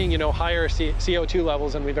 and we're seeing, higher CO2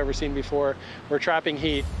 levels than we've ever seen before. We're trapping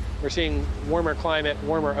heat. We're seeing warmer climate,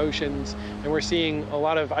 warmer oceans, and we're seeing a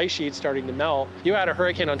lot of ice sheets starting to melt. You add a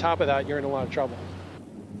hurricane on top of that, you're in a lot of trouble.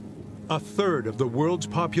 A third of the world's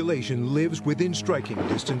population lives within striking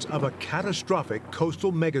distance of a catastrophic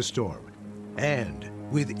coastal megastorm. And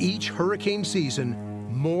with each hurricane season,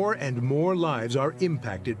 more and more lives are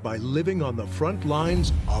impacted by living on the front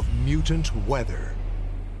lines of mutant weather.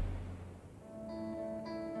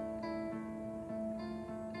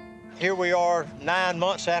 Here we are 9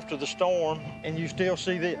 months after the storm, and you still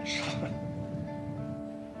see this.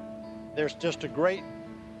 There's just a great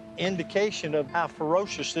indication of how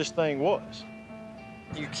ferocious this thing was.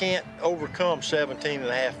 You can't overcome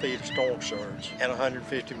 17.5 feet of storm surge and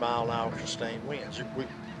 150-mile-an-hour sustained winds.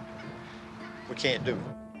 We can't do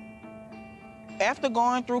it. After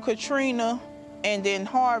going through Katrina and then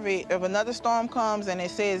Harvey, if another storm comes and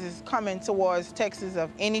it says it's coming towards Texas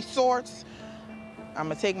of any sorts, I'm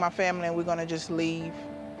gonna take my family and we're gonna just leave.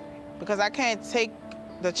 Because I can't take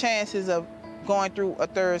the chances of going through a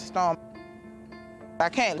third storm. I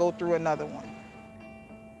can't go through another one.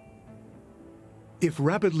 If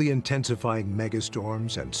rapidly intensifying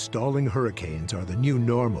megastorms and stalling hurricanes are the new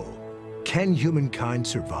normal, can humankind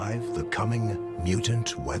survive the coming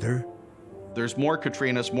mutant weather? There's more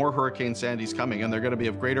Katrinas, more Hurricane Sandys coming, and they're going to be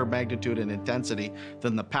of greater magnitude and intensity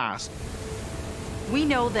than the past. We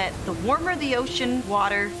know that the warmer the ocean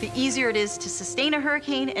water, the easier it is to sustain a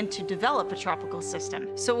hurricane and to develop a tropical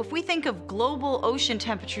system. So if we think of global ocean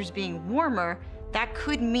temperatures being warmer, that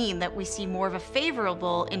could mean that we see more of a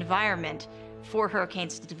favorable environment for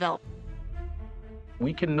hurricanes to develop.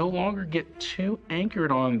 We can no longer get too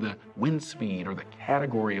anchored on the wind speed or the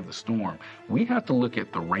category of the storm. We have to look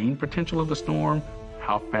at the rain potential of the storm,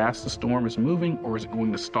 how fast the storm is moving, or is it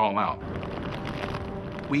going to stall out?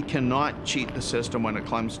 We cannot cheat the system when it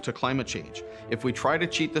comes to climate change. If we try to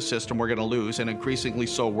cheat the system, we're going to lose, and increasingly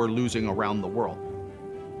so, we're losing around the world.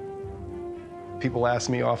 People ask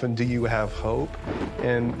me often, do you have hope?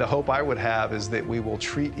 And the hope I would have is that we will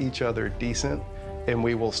treat each other decent and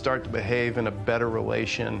we will start to behave in a better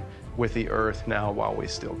relation with the earth now while we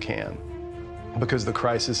still can. Because the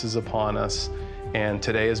crisis is upon us and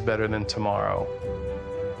today is better than tomorrow.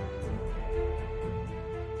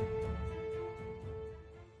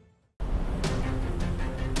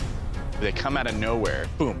 They come out of nowhere,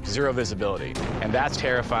 boom, zero visibility, and that's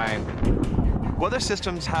terrifying. Weather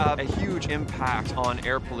systems have a huge impact on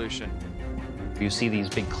air pollution. You see these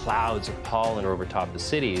big clouds of pollen over top the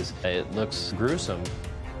cities. It looks gruesome.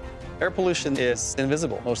 Air pollution is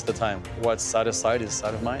invisible most of the time. What's out of sight is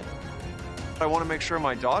out of mind. I want to make sure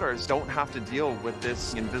my daughters don't have to deal with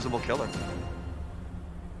this invisible killer.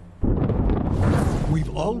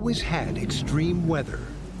 We've always had extreme weather,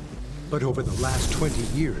 but over the last 20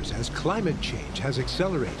 years, as climate change has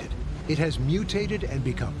accelerated, it has mutated and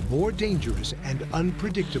become more dangerous and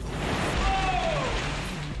unpredictable.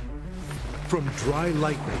 From dry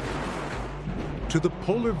lightning, to the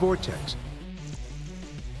polar vortex,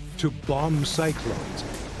 to bomb cyclones,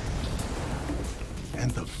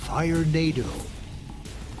 and the fire-nado.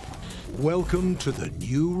 Welcome to the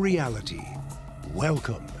new reality.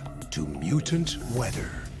 Welcome to mutant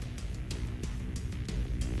weather.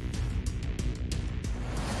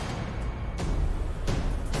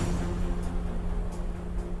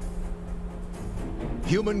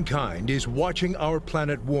 Humankind is watching our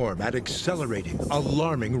planet warm at accelerating,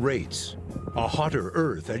 alarming rates. A hotter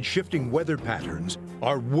Earth and shifting weather patterns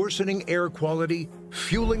are worsening air quality,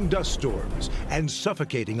 fueling dust storms, and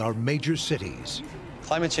suffocating our major cities.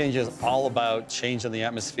 Climate change is all about change in the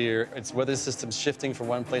atmosphere. It's weather systems shifting from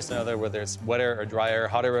one place to another, whether it's wetter or drier,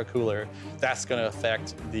 hotter or cooler. That's going to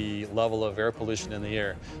affect the level of air pollution in the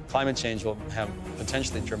air. Climate change will have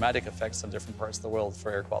potentially dramatic effects on different parts of the world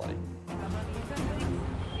for air quality.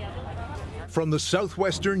 From the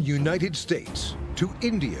southwestern United States to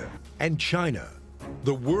India and China,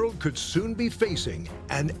 the world could soon be facing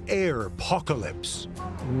an air apocalypse.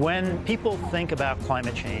 When people think about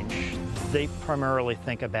climate change, they primarily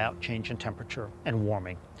think about change in temperature and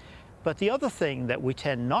warming. But the other thing that we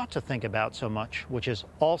tend not to think about so much, which is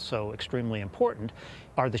also extremely important,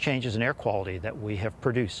 are the changes in air quality that we have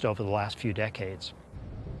produced over the last few decades.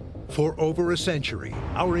 For over a century,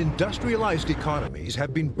 our industrialized economies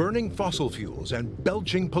have been burning fossil fuels and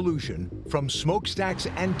belching pollution from smokestacks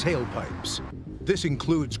and tailpipes. This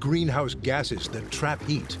includes greenhouse gases that trap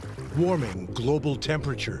heat, warming global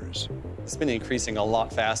temperatures. It's been increasing a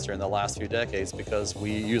lot faster in the last few decades because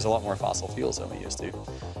we use a lot more fossil fuels than we used to.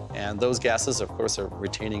 And those gases, of course, are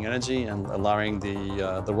retaining energy and allowing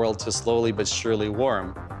the world to slowly but surely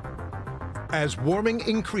warm. As warming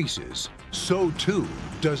increases, so too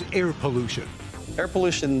does air pollution. Air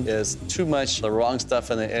pollution is too much the wrong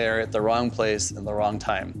stuff in the air at the wrong place in the wrong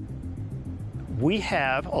time. We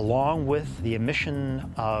have, along with the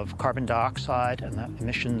emission of carbon dioxide and the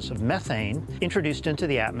emissions of methane, introduced into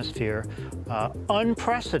the atmosphere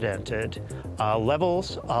unprecedented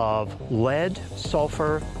levels of lead,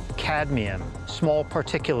 sulfur, cadmium, small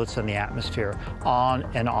particulates in the atmosphere, on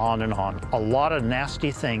and on and on. A lot of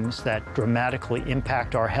nasty things that dramatically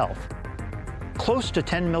impact our health. Close to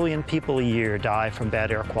 10 million people a year die from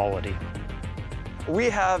bad air quality. We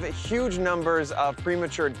have huge numbers of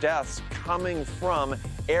premature deaths coming from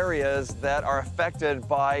areas that are affected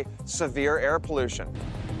by severe air pollution.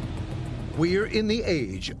 We're in the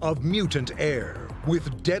age of mutant air,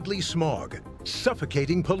 with deadly smog,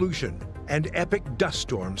 suffocating pollution, and epic dust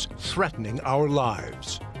storms threatening our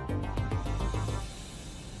lives.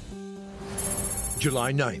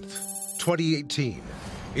 July 9th, 2018.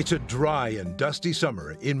 It's a dry and dusty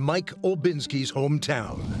summer in Mike Olbinski's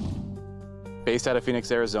hometown. Based out of Phoenix,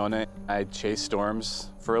 Arizona, I chase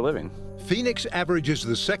storms for a living. Phoenix averages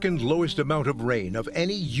the second lowest amount of rain of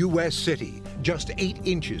any U.S. city, just 8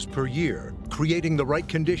 inches per year, creating the right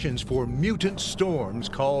conditions for mutant storms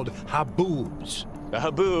called haboobs. The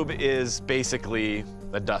haboob is basically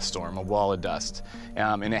a dust storm, a wall of dust.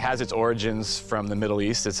 And it has its origins from the Middle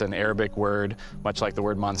East. It's an Arabic word, much like the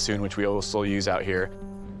word monsoon, which we also use out here.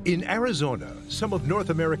 In Arizona, some of North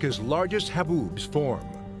America's largest haboobs form,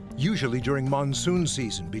 usually during monsoon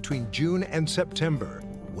season between June and September,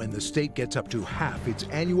 when the state gets up to half its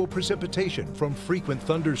annual precipitation from frequent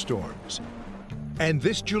thunderstorms. And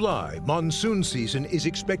this July, monsoon season is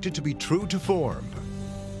expected to be true to form.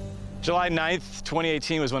 July 9th,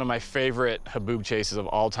 2018 was one of my favorite haboob chases of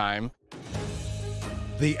all time.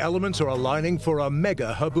 The elements are aligning for a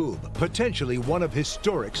mega haboob, potentially one of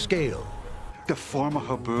historic scale. To form a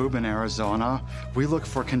haboob in Arizona, we look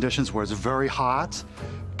for conditions where it's very hot,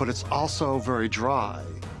 but it's also very dry.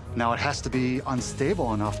 Now, it has to be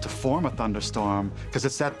unstable enough to form a thunderstorm, because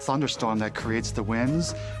it's that thunderstorm that creates the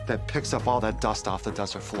winds that picks up all that dust off the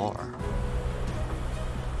desert floor.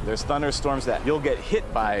 There's thunderstorms that you'll get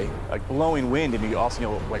hit by a blowing wind, and you also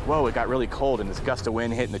know, like, whoa, it got really cold, and this gust of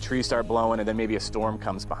wind hit, and the trees start blowing, and then maybe a storm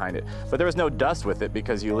comes behind it. But there was no dust with it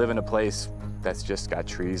because you live in a place that's just got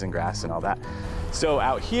trees and grass and all that. So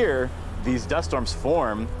out here, these dust storms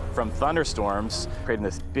form from thunderstorms, creating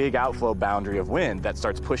this big outflow boundary of wind that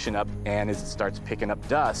starts pushing up, and as it starts picking up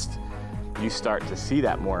dust, you start to see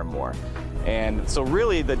that more and more. And so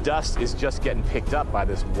really the dust is just getting picked up by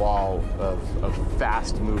this wall of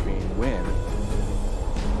fast-moving wind.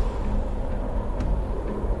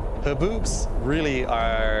 Haboobs really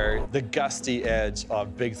are the gusty edge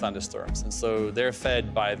of big thunderstorms, and so they're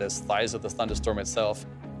fed by the size of the thunderstorm itself.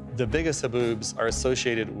 The biggest haboobs are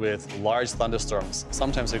associated with large thunderstorms.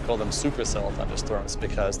 Sometimes we call them supercell thunderstorms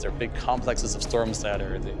because they're big complexes of storms that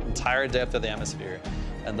are the entire depth of the atmosphere,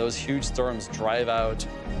 and those huge storms drive out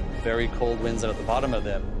very cold winds at the bottom of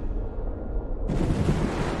them.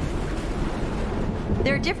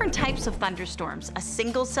 There are different types of thunderstorms: a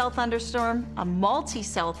single-cell thunderstorm, a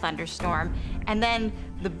multi-cell thunderstorm, and then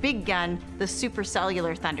the big gun, the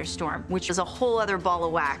supercellular thunderstorm, which is a whole other ball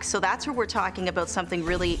of wax. So that's where we're talking about something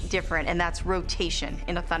really different, and that's rotation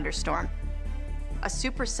in a thunderstorm. A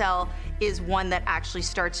supercell is one that actually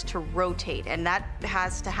starts to rotate, and that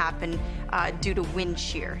has to happen due to wind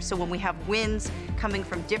shear. So when we have winds coming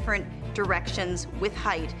from different directions with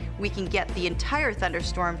height, we can get the entire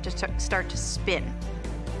thunderstorm to start to spin.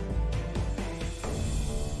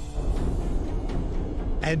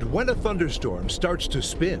 And when a thunderstorm starts to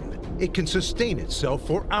spin, it can sustain itself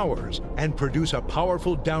for hours and produce a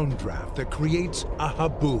powerful downdraft that creates a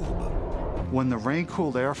haboob. When the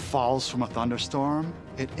rain-cooled air falls from a thunderstorm,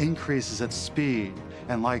 it increases its speed.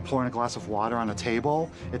 And like pouring a glass of water on a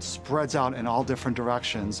table, it spreads out in all different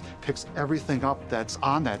directions, picks everything up that's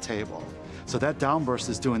on that table. So that downburst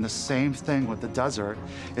is doing the same thing with the desert.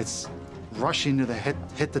 It's rushing to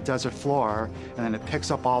hit the desert floor, and then it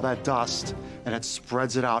picks up all that dust, and it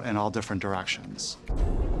spreads it out in all different directions.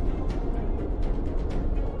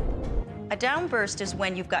 A downburst is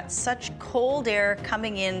when you've got such cold air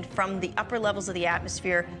coming in from the upper levels of the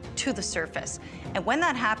atmosphere to the surface. And when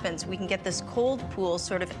that happens, we can get this cold pool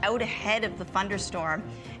sort of out ahead of the thunderstorm,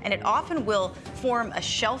 and it often will form a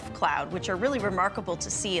shelf cloud, which are really remarkable to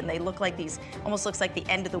see, and they look like these, almost looks like the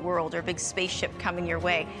end of the world or a big spaceship coming your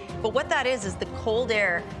way. But what that is the cold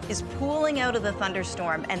air is pooling out of the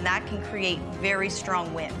thunderstorm, and that can create very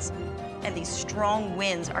strong winds. And these strong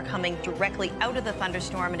winds are coming directly out of the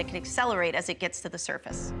thunderstorm, and it can accelerate as it gets to the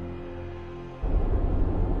surface.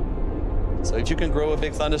 So if you can grow a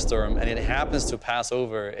big thunderstorm and it happens to pass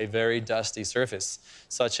over a very dusty surface,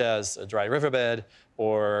 such as a dry riverbed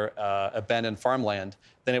or abandoned farmland,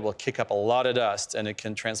 then it will kick up a lot of dust, and it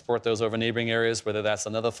can transport those over neighboring areas, whether that's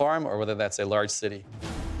another farm or whether that's a large city.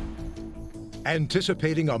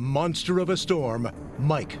 Anticipating a monster of a storm,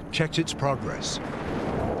 Mike checks its progress.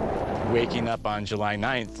 Waking up on July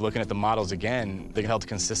 9th, looking at the models again, they held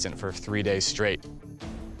consistent for 3 days straight.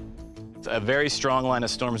 A very strong line of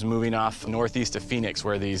storms moving off northeast of Phoenix,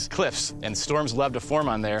 where these cliffs and storms love to form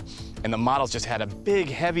on there, and the models just had a big,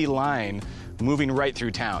 heavy line moving right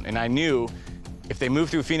through town. And I knew if they move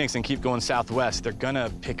through Phoenix and keep going southwest, they're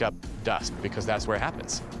gonna pick up dust, because that's where it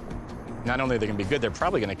happens. Not only are they gonna be good, they're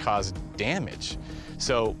probably gonna cause damage.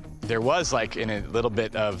 So there was like a little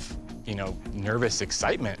bit of nervous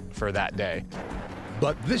excitement for that day.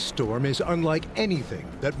 But this storm is unlike anything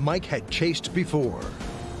that Mike had chased before.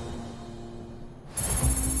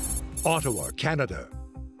 Ottawa, Canada.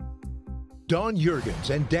 Don Jurgens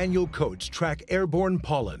and Daniel Coates track airborne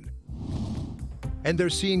pollen, and they're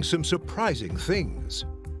seeing some surprising things.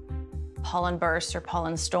 Pollen bursts or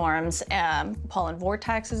pollen storms. Pollen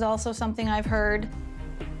vortex is also something I've heard.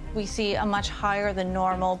 We see a much higher than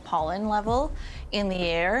normal pollen level in the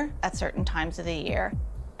air at certain times of the year.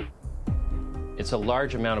 It's a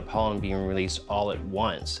large amount of pollen being released all at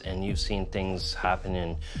once, and you've seen things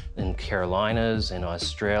happen in Carolinas, in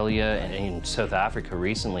Australia, and in South Africa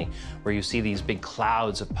recently, where you see these big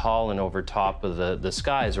clouds of pollen over top of the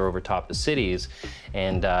skies or over top of cities,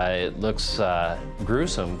 and it looks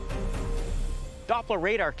gruesome. Doppler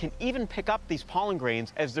radar can even pick up these pollen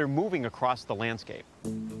grains as they're moving across the landscape.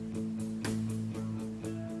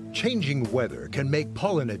 Changing weather can make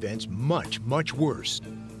pollen events much, much worse.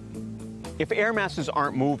 If air masses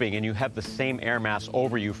aren't moving and you have the same air mass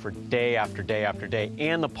over you for day after day after day,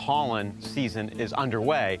 and the pollen season is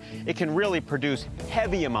underway, it can really produce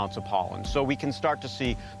heavy amounts of pollen. So we can start to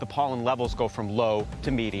see the pollen levels go from low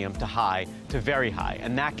to medium to high to very high,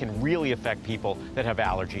 and that can really affect people that have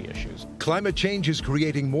allergy issues. Climate change is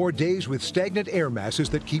creating more days with stagnant air masses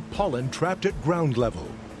that keep pollen trapped at ground level.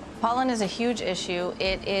 Pollen is a huge issue.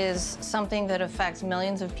 It is something that affects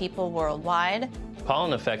millions of people worldwide.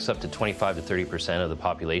 Pollen affects up to 25 to 30% of the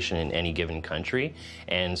population in any given country,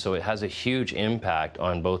 and so it has a huge impact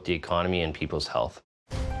on both the economy and people's health.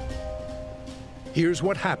 Here's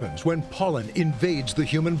what happens when pollen invades the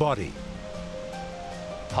human body.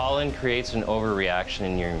 Pollen creates an overreaction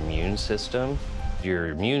in your immune system, Your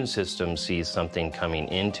immune system sees something coming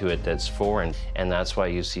into it that's foreign, and that's why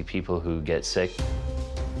you see people who get sick.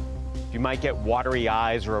 You might get watery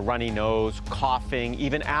eyes or a runny nose, coughing,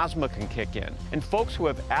 even asthma can kick in. And folks who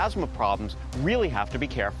have asthma problems really have to be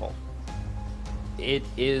careful. It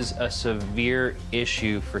is a severe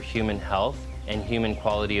issue for human health and human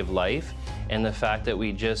quality of life, and the fact that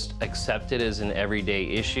we just accept it as an everyday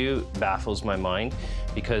issue baffles my mind,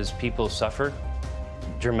 because people suffer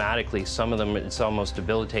dramatically. Some of them, it's almost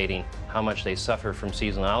debilitating how much they suffer from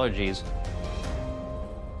seasonal allergies.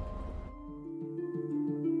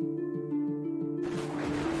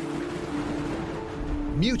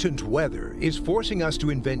 Mutant weather is forcing us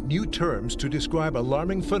to invent new terms to describe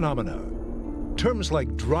alarming phenomena. Terms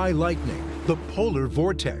like dry lightning, the polar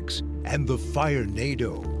vortex, and the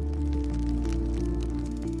fire-nado.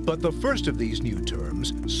 But the first of these new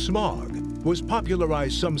terms, smog, was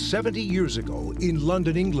popularized some 70 years ago in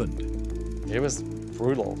London, England. It was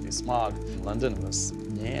brutal. The smog in London was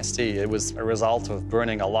nasty. It was a result of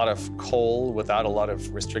burning a lot of coal without a lot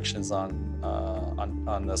of restrictions on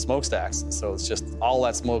the smokestacks. So it's just all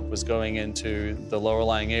that smoke was going into the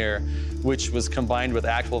lower-lying air, which was combined with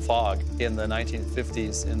actual fog. In the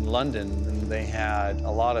 1950s in London, and they had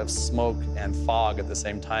a lot of smoke and fog at the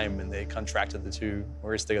same time, and they contracted the two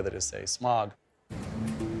words together to say smog.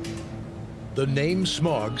 The name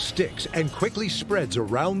smog sticks and quickly spreads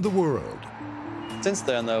around the world. Since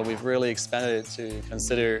then, though, we've really expanded it to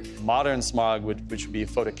consider modern smog, which would be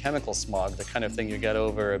photochemical smog, the kind of thing you get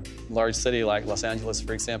over a large city like Los Angeles,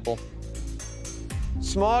 for example.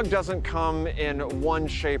 Smog doesn't come in one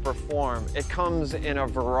shape or form. It comes in a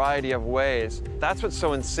variety of ways. That's what's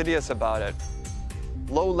so insidious about it.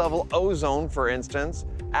 Low-level ozone, for instance,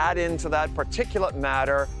 add into that particulate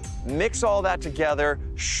matter, mix all that together,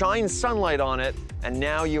 shine sunlight on it, and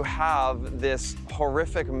now you have this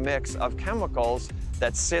horrific mix of chemicals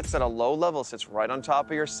that sits at a low level, sits right on top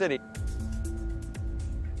of your city.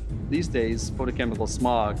 These days, photochemical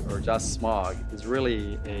smog, or just smog, is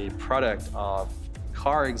really a product of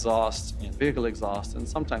car exhaust and vehicle exhaust, and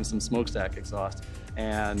sometimes some smokestack exhaust,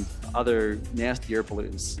 and other nasty air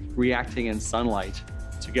pollutants reacting in sunlight.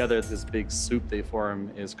 Together, this big soup they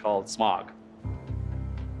form is called smog.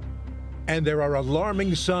 And there are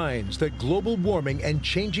alarming signs that global warming and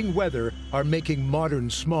changing weather are making modern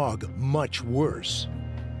smog much worse.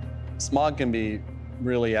 Smog can be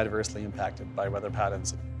really adversely impacted by weather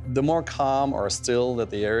patterns. The more calm or still that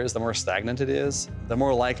the air is, the more stagnant it is, the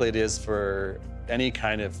more likely it is for any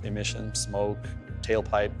kind of emission, smoke,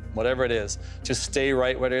 tailpipe, whatever it is, to stay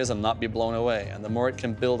right where it is and not be blown away. And the more it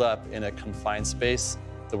can build up in a confined space,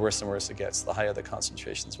 the worse and worse it gets, the higher the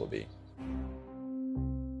concentrations will be.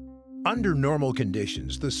 Under normal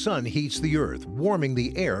conditions, the sun heats the earth, warming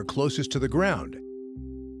the air closest to the ground.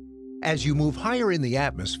 As you move higher in the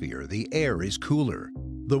atmosphere, the air is cooler.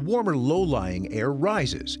 The warmer low-lying air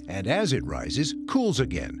rises, and as it rises, cools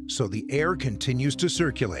again, so the air continues to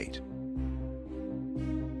circulate.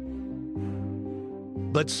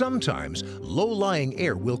 But sometimes, low-lying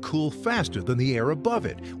air will cool faster than the air above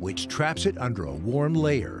it, which traps it under a warm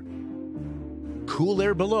layer. Cool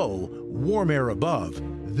air below, warm air above.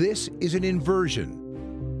 This is an inversion.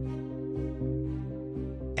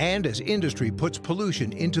 And as industry puts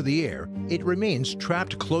pollution into the air, it remains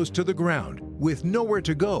trapped close to the ground with nowhere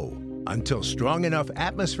to go until strong enough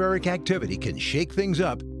atmospheric activity can shake things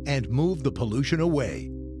up and move the pollution away.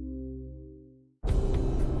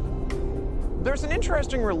 There's an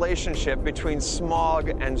interesting relationship between smog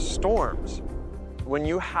and storms. When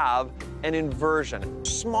you have an inversion,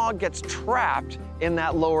 smog gets trapped in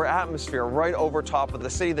that lower atmosphere right over top of the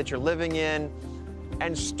city that you're living in,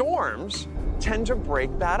 and storms tend to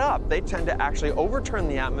break that up. They tend to actually overturn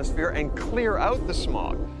the atmosphere and clear out the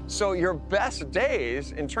smog. So your best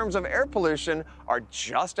days in terms of air pollution are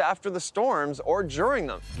just after the storms or during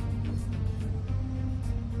them.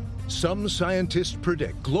 Some scientists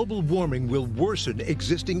predict global warming will worsen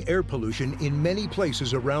existing air pollution in many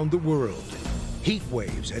places around the world. Heat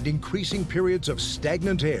waves and increasing periods of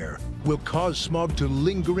stagnant air will cause smog to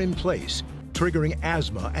linger in place, triggering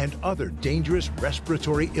asthma and other dangerous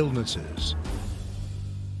respiratory illnesses.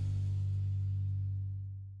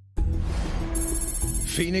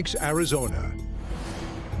 Phoenix, Arizona.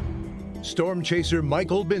 Storm chaser Mike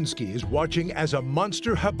Olbinski is watching as a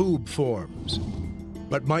monster haboob forms.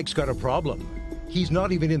 But Mike's got a problem. He's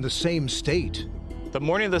not even in the same state. The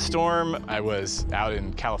morning of the storm, I was out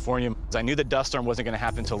in California. I knew the dust storm wasn't going to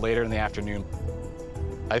happen until later in the afternoon.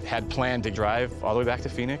 I had planned to drive all the way back to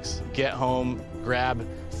Phoenix, get home, grab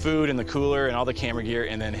food in the cooler and all the camera gear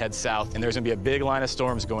and then head south. And there's gonna be a big line of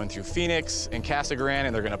storms going through Phoenix and Casa Grande,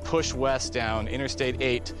 and they're gonna push west down Interstate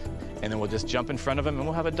 8, and then we'll just jump in front of them and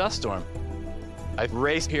we'll have a dust storm. I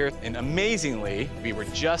raced here, and amazingly, we were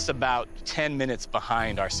just about 10 minutes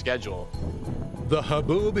behind our schedule. The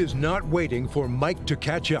haboob is not waiting for Mike to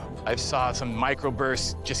catch up. I saw some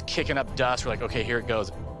microbursts just kicking up dust. We're like, okay, here it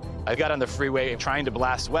goes. I got on the freeway trying to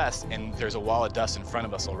blast west, and there's a wall of dust in front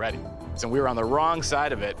of us already. So we were on the wrong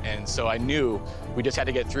side of it, and so I knew we just had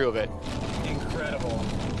to get through of it. Incredible.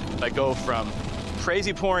 I go from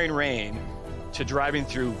crazy pouring rain to driving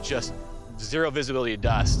through just zero visibility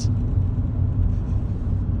dust.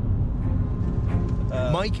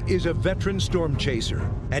 Mike is a veteran storm chaser,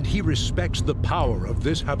 and he respects the power of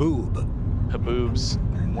this haboob. Haboobs,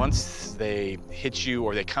 once they hit you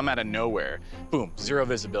or they come out of nowhere, boom, zero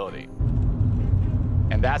visibility.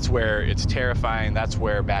 And that's where it's terrifying. That's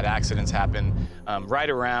where bad accidents happen. Right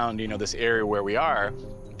around, this area where we are,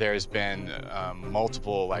 there's been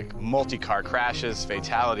multiple, multi-car crashes,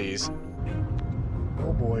 fatalities.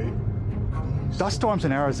 Oh boy. Dust storms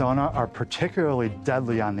in Arizona are particularly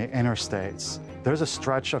deadly on the interstates. There's a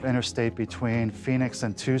stretch of interstate between Phoenix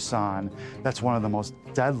and Tucson that's one of the most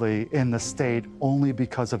deadly in the state only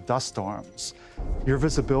because of dust storms. Your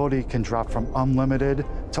visibility can drop from unlimited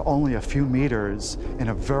to only a few meters in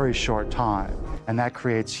a very short time, and that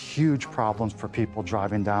creates huge problems for people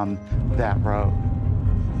driving down that road.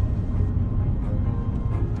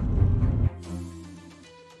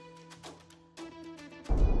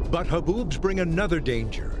 But haboobs bring another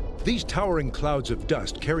danger. These towering clouds of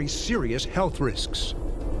dust carry serious health risks.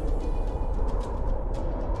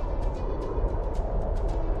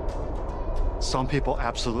 Some people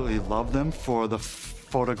absolutely love them for the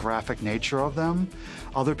photographic nature of them.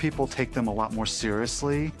 Other people take them a lot more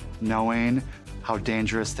seriously, knowing how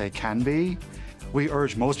dangerous they can be. We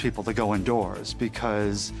urge most people to go indoors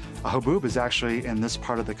because a haboob is actually, in this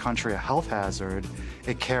part of the country, a health hazard.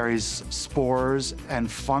 It carries spores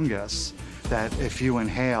and fungus that if you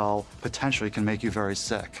inhale, potentially can make you very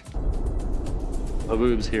sick.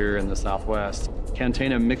 Haboobs here in the Southwest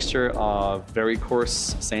contain a mixture of very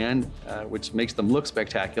coarse sand, which makes them look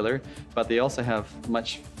spectacular, but they also have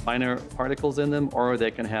much finer particles in them, or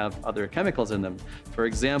they can have other chemicals in them. For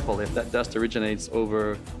example, if that dust originates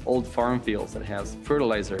over old farm fields that has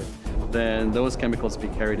fertilizer, then those chemicals be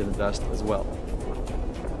carried in the dust as well.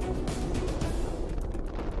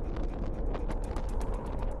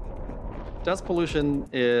 Dust pollution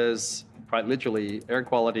is quite literally air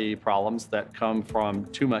quality problems that come from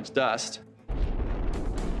too much dust.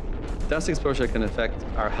 Dust exposure can affect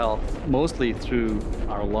our health mostly through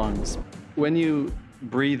our lungs. When you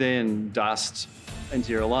breathe in dust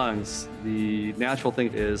into your lungs, the natural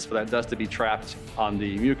thing is for that dust to be trapped on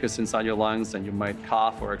the mucus inside your lungs, and you might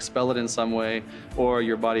cough or expel it in some way, or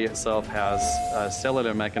your body itself has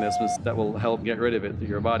cellular mechanisms that will help get rid of it through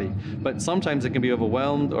your body. But sometimes it can be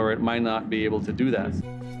overwhelmed, or it might not be able to do that.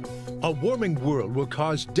 A warming world will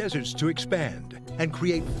cause deserts to expand and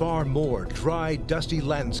create far more dry, dusty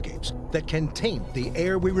landscapes that can taint the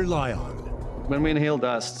air we rely on. When we inhale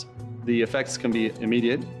dust, the effects can be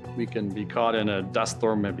immediate. We can be caught in a dust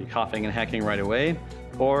storm and be coughing and hacking right away,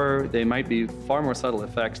 or they might be far more subtle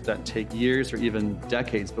effects that take years or even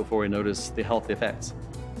decades before we notice the health effects.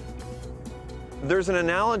 There's an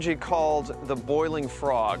analogy called the boiling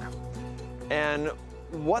frog. And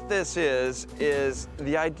what this is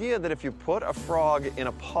the idea that if you put a frog in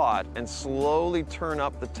a pot and slowly turn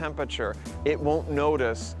up the temperature, it won't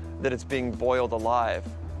notice that it's being boiled alive.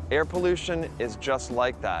 Air pollution is just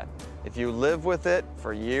like that. If you live with it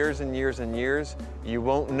for years and years and years, you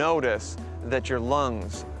won't notice that your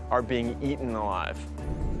lungs are being eaten alive.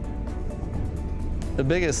 The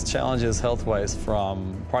biggest challenges health-wise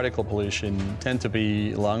from particle pollution tend to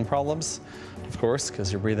be lung problems, of course,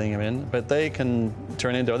 because you're breathing them in, but they can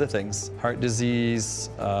turn into other things. Heart disease,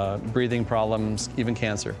 breathing problems, even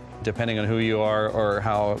cancer. Depending on who you are or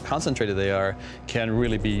how concentrated they are, can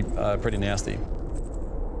really be pretty nasty.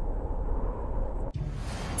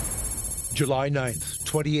 July 9th,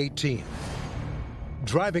 2018.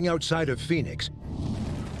 Driving outside of Phoenix,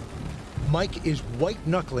 Mike is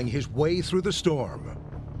white-knuckling his way through the storm.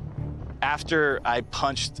 After I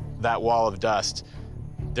punched that wall of dust,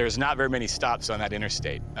 there's not very many stops on that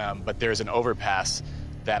interstate, but there's an overpass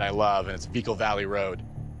that I love, and it's Beagle Valley Road.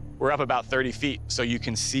 We're up about 30 feet, so you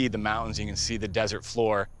can see the mountains, you can see the desert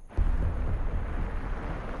floor.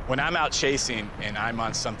 When I'm out chasing and I'm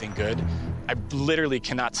on something good, I literally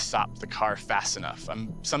cannot stop the car fast enough.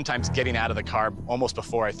 I'm sometimes getting out of the car almost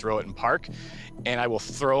before I throw it in park, and I will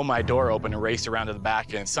throw my door open and race around to the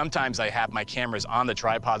back, and sometimes I have my cameras on the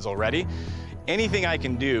tripods already. Anything I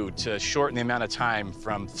can do to shorten the amount of time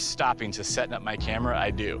from stopping to setting up my camera,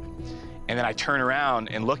 I do. And then I turn around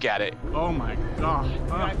and look at it. Oh my God.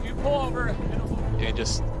 Yeah, if you pull over. And it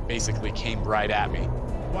just basically came right at me.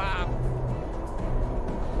 Wow.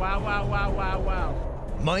 Wow, wow, wow, wow, wow.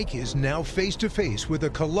 Mike is now face-to-face with a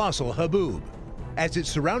colossal haboob as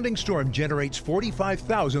its surrounding storm generates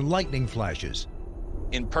 45,000 lightning flashes.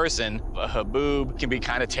 In person, a haboob can be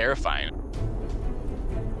kind of terrifying.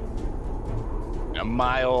 A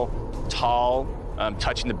mile tall,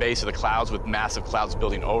 touching the base of the clouds with massive clouds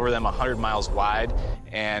building over them, 100 miles wide,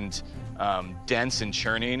 and dense and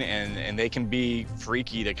churning, and they can be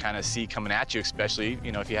freaky to kind of see coming at you, especially,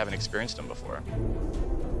 you know, if you haven't experienced them before.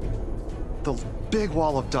 The big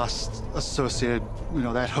wall of dust associated,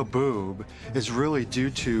 that haboob is really due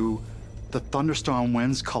to the thunderstorm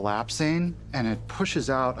winds collapsing, and it pushes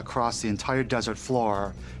out across the entire desert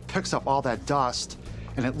floor, picks up all that dust,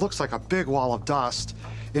 and it looks like a big wall of dust.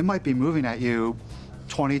 It might be moving at you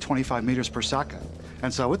 20, 25 meters per second.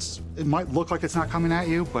 And so it might look like it's not coming at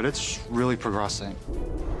you, but it's really progressing.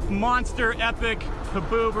 Monster epic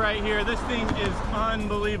haboob right here. This thing is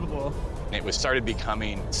unbelievable. It started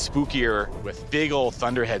becoming spookier with big old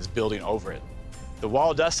thunderheads building over it. The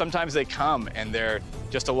wall of dust, sometimes they come and they're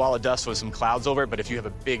just a wall of dust with some clouds over it, but if you have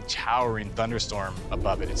a big towering thunderstorm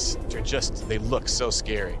above it, they look so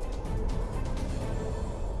scary.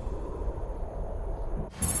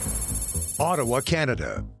 Ottawa,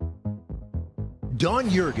 Canada. Don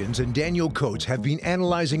Juergens and Daniel Coates have been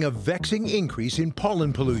analyzing a vexing increase in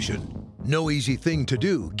pollen pollution. No easy thing to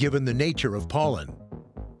do, given the nature of pollen.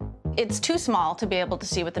 It's too small to be able to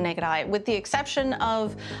see with the naked eye, with the exception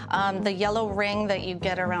of the yellow ring that you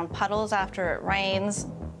get around puddles after it rains.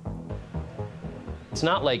 It's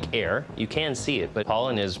not like air. You can see it, but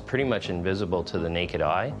pollen is pretty much invisible to the naked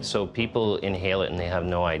eye. So people inhale it and they have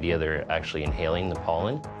no idea they're actually inhaling the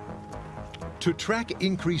pollen. To track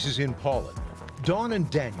increases in pollen, Don and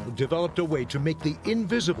Daniel developed a way to make the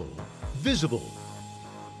invisible visible.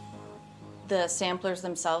 The samplers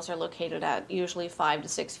themselves are located at usually 5 to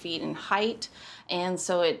 6 feet in height, and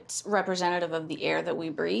so it's representative of the air that we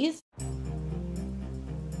breathe.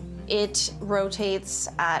 It rotates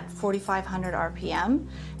at 4,500 RPM,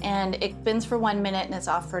 and it spins for 1 minute and it's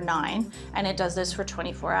off for 9, and it does this for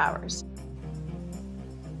 24 hours.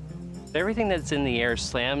 Everything that's in the air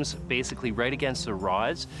slams basically right against the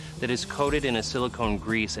rods that is coated in a silicone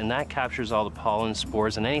grease, and that captures all the pollen,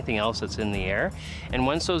 spores, and anything else that's in the air. And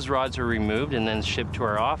once those rods are removed and then shipped to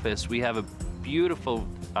our office, we have a beautiful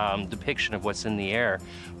depiction of what's in the air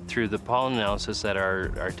through the pollen analysis that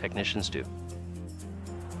our technicians do.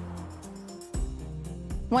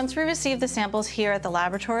 Once we receive the samples here at the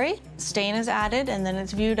laboratory, stain is added and then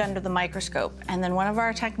it's viewed under the microscope. And then one of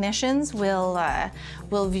our technicians will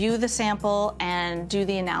view the sample and do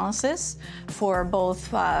the analysis for both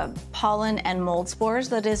pollen and mold spores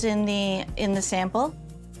that is in the sample.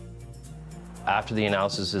 After the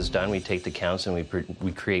analysis is done, we take the counts and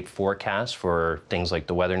we create forecasts for things like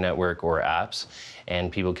the Weather Network or apps, and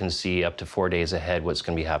people can see up to 4 days ahead what's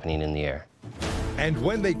going to be happening in the air. And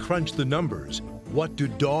when they crunch the numbers, what do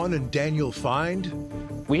Dawn and Daniel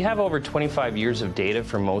find? We have over 25 years of data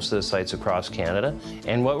for most of the sites across Canada,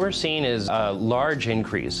 and what we're seeing is a large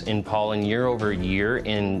increase in pollen year over year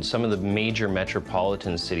in some of the major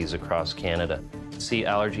metropolitan cities across Canada. See,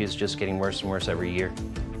 allergy is just getting worse and worse every year.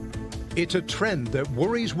 It's a trend that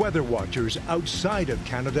worries weather watchers outside of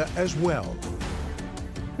Canada as well.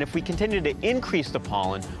 And if we continue to increase the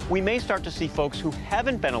pollen, we may start to see folks who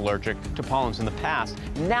haven't been allergic to pollens in the past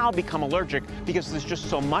now become allergic because there's just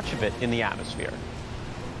so much of it in the atmosphere.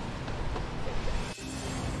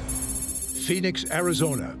 Phoenix,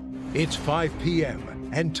 Arizona. It's 5 p.m.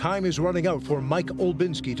 and time is running out for Mike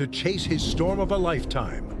Olbinski to chase his storm of a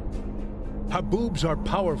lifetime. Haboobs are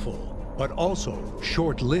powerful, but also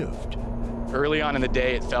short-lived. Early on in the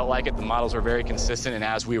day, it felt like it. The models were very consistent, and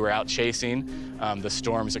as we were out chasing, the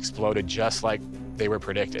storms exploded just like they were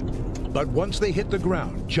predicted. But once they hit the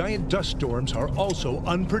ground, giant dust storms are also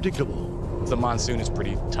unpredictable. The monsoon is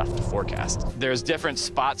pretty tough to forecast. There's different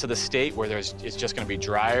spots of the state where it's just going to be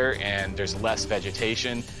drier and there's less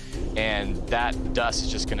vegetation, and that dust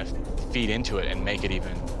is just going to feed into it and make it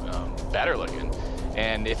even better looking.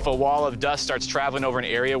 And if a wall of dust starts traveling over an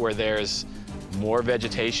area where there's more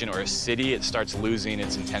vegetation or a city, it starts losing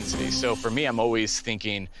its intensity. So for me, I'm always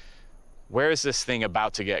thinking, where is this thing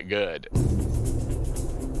about to get good?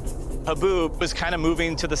 Haboob was kind of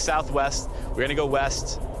moving to the southwest. We're gonna go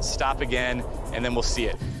west, stop again, and then we'll see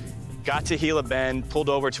it. Got to Gila Bend, pulled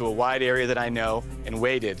over to a wide area that I know, and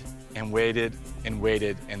waited, and waited, and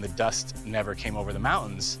waited, and the dust never came over the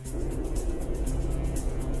mountains.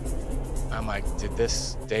 I'm like, did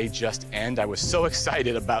this day just end? I was so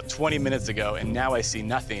excited about 20 minutes ago, and now I see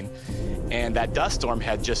nothing. And that dust storm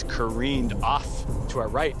had just careened off to our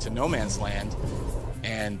right to no man's land,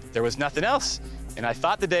 and there was nothing else. And I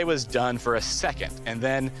thought the day was done for a second, and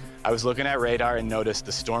then I was looking at radar and noticed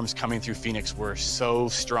the storms coming through Phoenix were so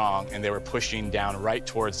strong, and they were pushing down right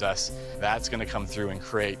towards us. That's gonna come through and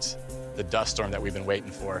create the dust storm that we've been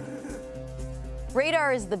waiting for.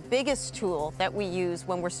 Radar is the biggest tool that we use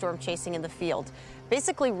when we're storm chasing in the field.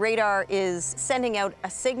 Basically, radar is sending out a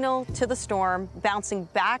signal to the storm, bouncing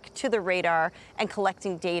back to the radar, and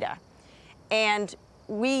collecting data. And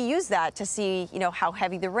we use that to see, how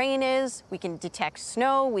heavy the rain is. We can detect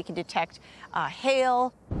snow. We can detect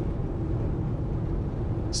hail.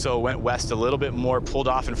 So went west a little bit more, pulled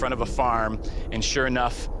off in front of a farm, and sure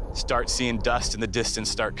enough, start seeing dust in the distance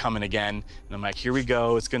start coming again. And I'm like, here we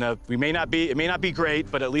go. It may not be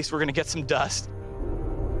great, but at least we're gonna get some dust.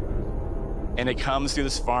 And it comes through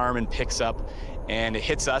this farm and picks up, and it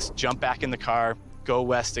hits us, jump back in the car, go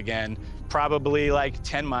west again, probably like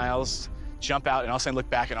 10 miles, jump out, and all of a sudden look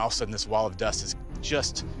back, and all of a sudden this wall of dust has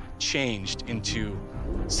just changed into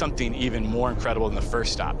something even more incredible than the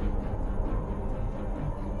first stop.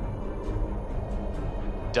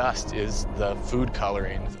 Dust is the food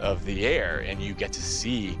coloring of the air, and you get to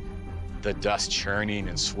see the dust churning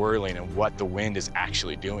and swirling and what the wind is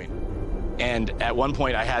actually doing. And at one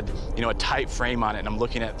point I had, a tight frame on it, and I'm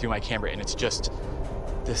looking at it through my camera, and it's just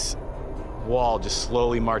this wall just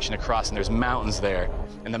slowly marching across, and there's mountains there,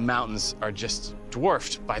 and the mountains are just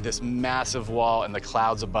dwarfed by this massive wall and the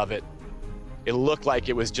clouds above it. It looked like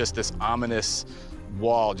it was just this ominous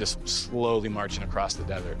wall just slowly marching across the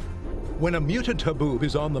desert. When a mutant haboob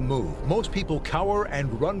is on the move, most people cower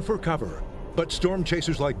and run for cover. But storm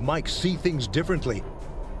chasers like Mike see things differently.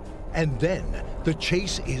 And then the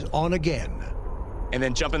chase is on again. And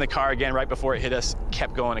then jump in the car again right before it hit us,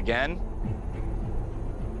 kept going again.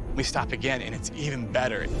 We stop again, and it's even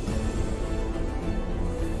better.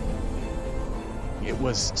 It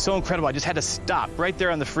was so incredible. I just had to stop right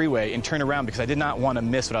there on the freeway and turn around because I did not want to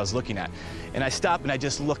miss what I was looking at. And I stop and I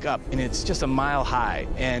just look up, and it's just a mile high.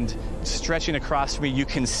 And stretching across me, you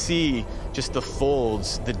can see just the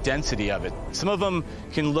folds, the density of it. Some of them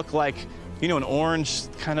can look like, an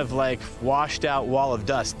orange kind of like washed out wall of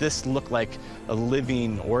dust. This looked like a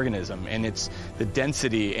living organism, and it's the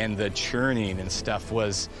density and the churning and stuff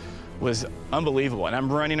was unbelievable. And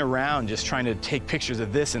I'm running around just trying to take pictures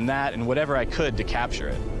of this and that and whatever I could to capture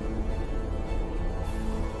it.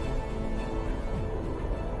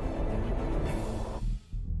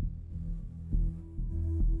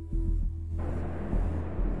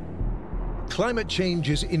 Climate change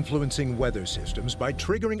is influencing weather systems by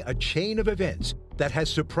triggering a chain of events that has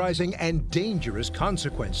surprising and dangerous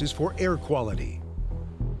consequences for air quality.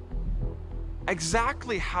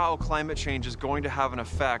 Exactly how climate change is going to have an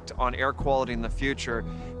effect on air quality in the future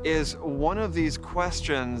is one of these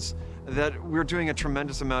questions that we're doing a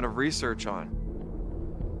tremendous amount of research on.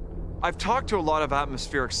 I've talked to a lot of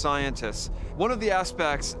atmospheric scientists. One of the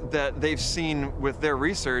aspects that they've seen with their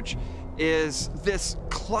research is this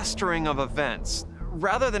clustering of events.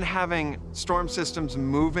 Rather than having storm systems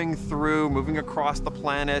moving across the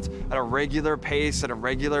planet at a regular pace, at a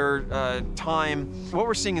regular time, what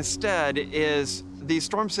we're seeing instead is these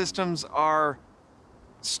storm systems are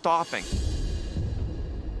stopping.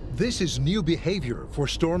 This is new behavior for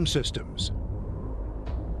storm systems.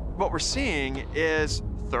 What we're seeing is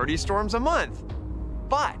 30 storms a month,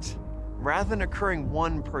 but rather than occurring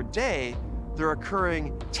one per day, they're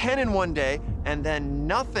occurring 10 in one day, and then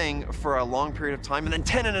nothing for a long period of time, and then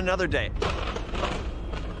 10 in another day.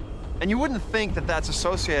 And you wouldn't think that that's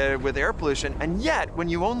associated with air pollution, and yet, when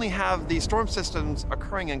you only have these storm systems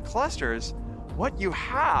occurring in clusters, what you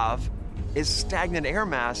have is stagnant air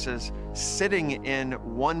masses sitting in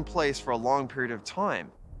one place for a long period of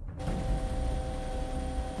time.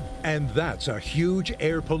 And that's a huge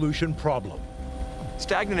air pollution problem.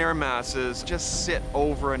 Stagnant air masses just sit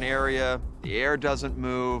over an area, the air doesn't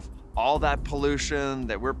move, all that pollution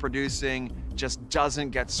that we're producing just doesn't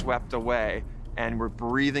get swept away, and we're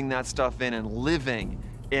breathing that stuff in and living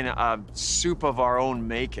in a soup of our own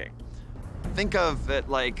making. Think of it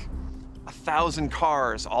like 1,000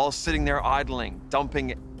 cars all sitting there idling,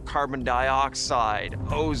 dumping carbon dioxide,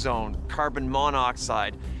 ozone, carbon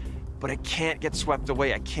monoxide, but it can't get swept away,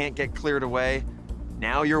 it can't get cleared away.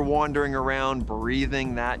 Now you're wandering around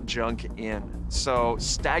breathing that junk in. So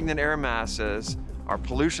stagnant air masses are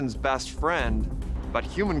pollution's best friend, but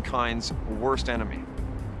humankind's worst enemy.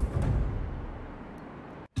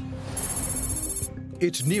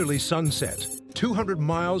 It's nearly sunset, 200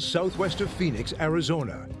 miles southwest of Phoenix,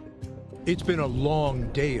 Arizona. It's been a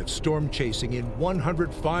long day of storm chasing in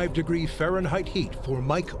 105-degree Fahrenheit heat for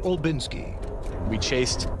Mike Olbinski. We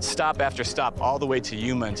chased stop after stop all the way to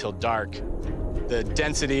Yuma until dark. The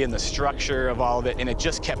density and the structure of all of it, and it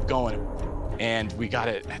just kept going. And we got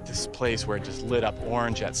it at this place where it just lit up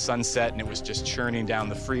orange at sunset, and it was just churning down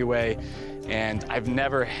the freeway. And I've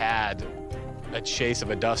never had a chase of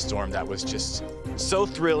a dust storm that was just so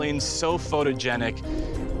thrilling, so photogenic,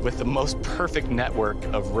 with the most perfect network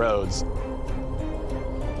of roads.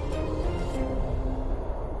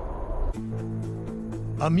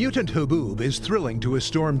 A mutant haboob is thrilling to a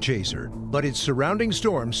storm chaser, but its surrounding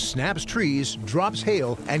storm snaps trees, drops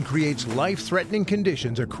hail, and creates life-threatening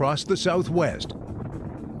conditions across the Southwest.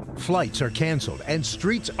 Flights are canceled and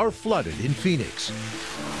streets are flooded in Phoenix.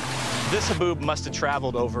 This haboob must have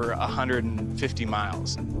traveled over 150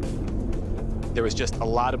 miles. There was just a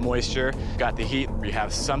lot of moisture. Got the heat. We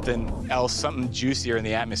have something else, something juicier in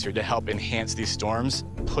the atmosphere to help enhance these storms,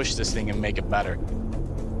 push this thing and make it better.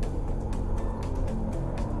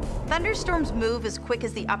 Thunderstorms move as quick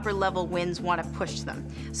as the upper level winds want to push them.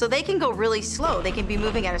 So they can go really slow. They can be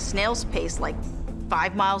moving at a snail's pace, like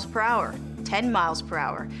 5 miles per hour, 10 miles per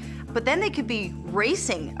hour. But then they could be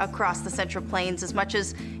racing across the Central Plains as much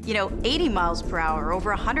as, 80 miles per hour,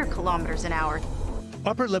 over 100 kilometers an hour.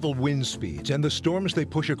 Upper-level wind speeds and the storms they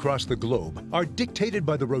push across the globe are dictated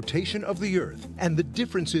by the rotation of the Earth and the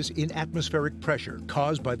differences in atmospheric pressure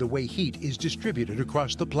caused by the way heat is distributed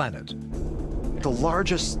across the planet. The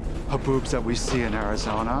largest haboobs that we see in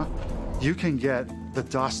Arizona, you can get the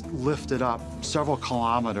dust lifted up several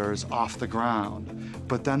kilometers off the ground,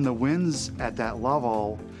 but then the winds at that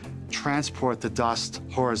level transport the dust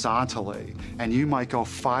horizontally, and you might go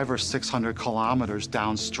 500 or 600 kilometers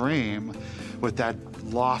downstream with that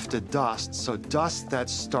lofted dust. So dust that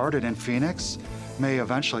started in Phoenix may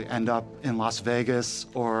eventually end up in Las Vegas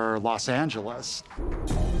or Los Angeles.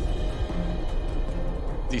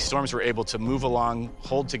 These storms were able to move along,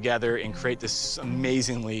 hold together, and create this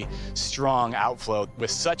amazingly strong outflow with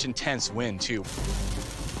such intense wind, too.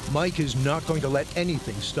 Mike is not going to let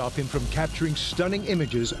anything stop him from capturing stunning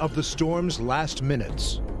images of the storm's last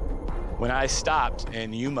minutes. When I stopped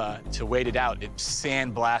in Yuma to wait it out, it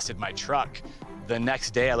sandblasted my truck. The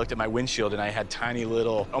next day, I looked at my windshield, and I had tiny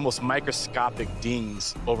little, almost microscopic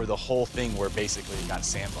dings over the whole thing where basically it got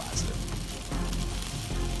sandblasted.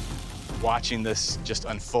 Watching this just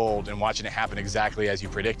unfold and watching it happen exactly as you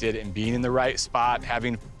predicted and being in the right spot,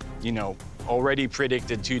 having, already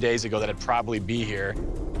predicted 2 days ago that I'd probably be here,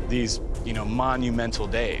 these, monumental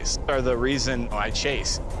days are the reason I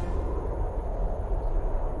chase.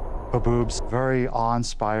 Haboobs, very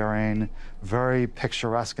awe-inspiring, very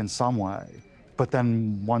picturesque in some way. But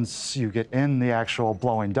then once you get in the actual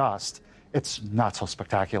blowing dust, it's not so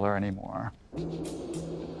spectacular anymore.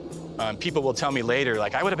 People will tell me later,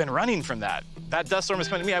 like, I would have been running from that. That dust storm was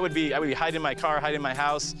coming to me. I would be hiding in my car, hiding in my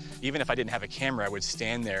house. Even if I didn't have a camera, I would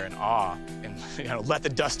stand there in awe and let the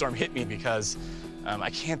dust storm hit me, because I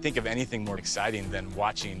can't think of anything more exciting than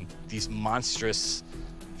watching these monstrous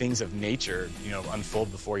things of nature,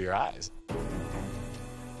 unfold before your eyes.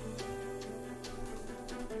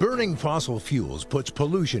 Burning fossil fuels puts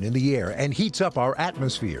pollution in the air and heats up our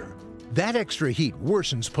atmosphere. That extra heat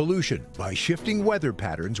worsens pollution by shifting weather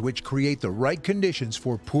patterns which create the right conditions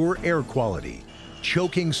for poor air quality,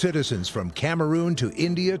 choking citizens from Cameroon to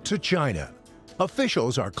India to China.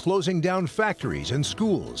 Officials are closing down factories and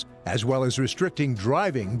schools, as well as restricting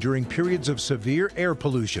driving during periods of severe air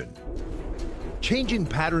pollution. Changing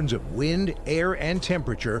patterns of wind, air, and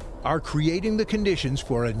temperature are creating the conditions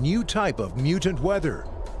for a new type of mutant weather,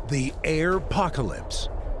 the airpocalypse.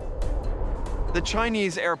 The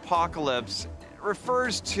Chinese airpocalypse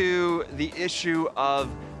refers to the issue of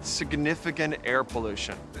significant air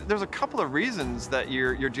pollution. There's a couple of reasons that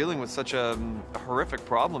you're dealing with such a horrific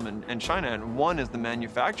problem in China, and one is the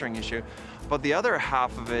manufacturing issue, but the other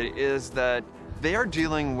half of it is that they are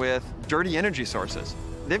dealing with dirty energy sources.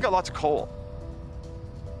 They've got lots of coal.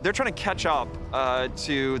 They're trying to catch up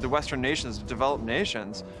to the Western nations, developed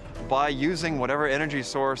nations, by using whatever energy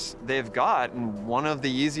source they've got, and one of the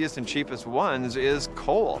easiest and cheapest ones is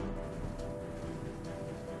coal.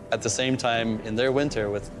 At the same time, in their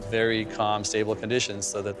winter, with very calm, stable conditions,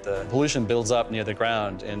 so that the pollution builds up near the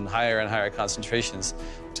ground in higher and higher concentrations,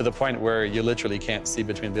 to the point where you literally can't see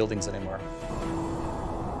between buildings anymore.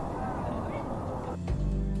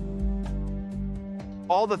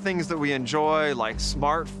 All the things that we enjoy, like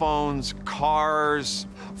smartphones, cars,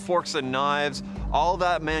 forks and knives, all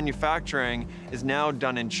that manufacturing is now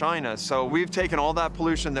done in China. So we've taken all that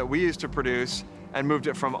pollution that we used to produce and moved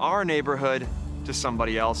it from our neighborhood to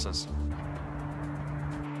somebody else's.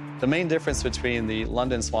 The main difference between the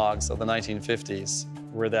London smogs of the 1950s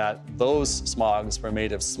were that those smogs were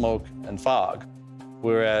made of smoke and fog,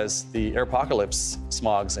 whereas the apocalypse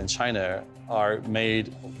smogs in China are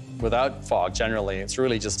made without fog generally. It's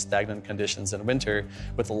really just stagnant conditions in winter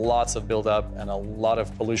with lots of buildup and a lot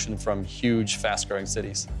of pollution from huge, fast-growing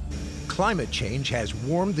cities. Climate change has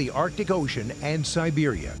warmed the Arctic Ocean and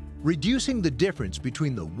Siberia, reducing the difference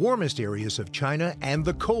between the warmest areas of China and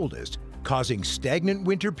the coldest, causing stagnant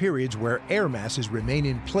winter periods where air masses remain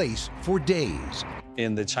in place for days.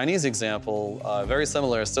 In the Chinese example, very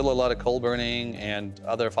similar, still a lot of coal burning and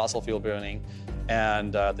other fossil fuel burning.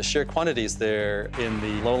 And the sheer quantities there in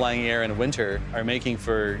the low-lying air in winter are making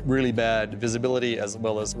for really bad visibility as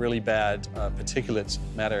well as really bad particulate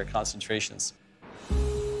matter concentrations.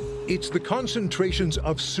 It's the concentrations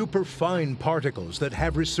of superfine particles that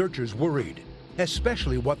have researchers worried,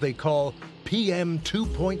 especially what they call PM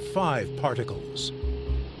 2.5 particles.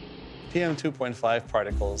 PM 2.5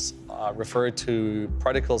 particles refer to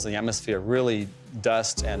particles in the atmosphere, really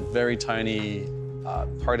dust and very tiny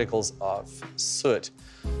particles of soot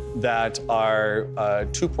that are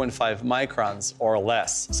 2.5 microns or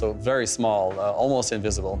less, so very small, almost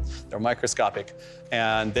invisible. They're microscopic,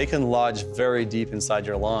 and they can lodge very deep inside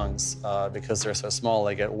your lungs because they're so small.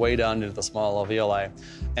 They get way down into the small alveoli,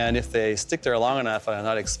 and if they stick there long enough and are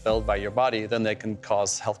not expelled by your body, then they can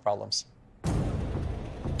cause health problems.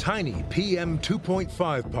 Tiny PM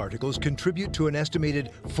 2.5 particles contribute to an estimated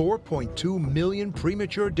 4.2 million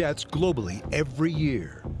premature deaths globally every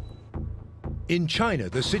year. In China,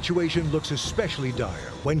 the situation looks especially dire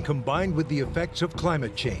when combined with the effects of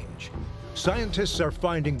climate change. Scientists are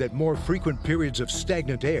finding that more frequent periods of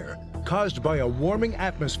stagnant air caused by a warming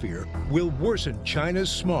atmosphere will worsen China's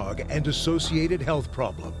smog and associated health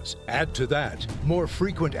problems. Add to that, more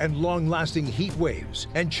frequent and long-lasting heat waves,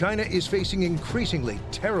 and China is facing increasingly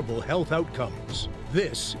terrible health outcomes.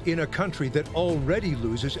 This in a country that already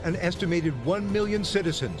loses an estimated 1 million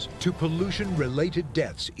citizens to pollution-related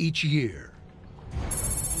deaths each year.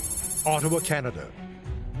 Ottawa, Canada.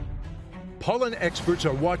 Pollen experts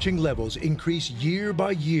are watching levels increase year by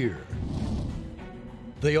year.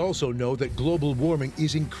 They also know that global warming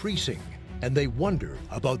is increasing, and they wonder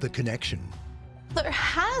about the connection. There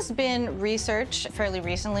has been research fairly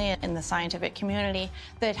recently in the scientific community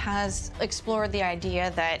that has explored the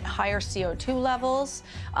idea that higher CO2 levels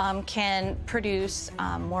can produce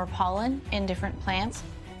more pollen in different plants.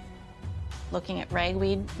 Looking at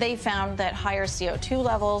ragweed, they found that higher CO2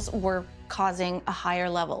 levels were causing a higher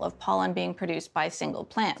level of pollen being produced by single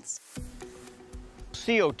plants.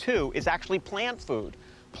 CO2 is actually plant food.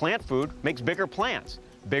 Plant food makes bigger plants.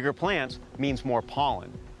 Bigger plants means more pollen.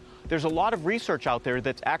 There's a lot of research out there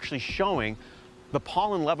that's actually showing the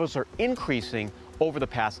pollen levels are increasing over the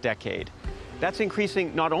past decade. That's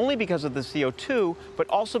increasing not only because of the CO2, but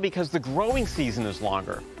also because the growing season is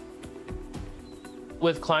longer.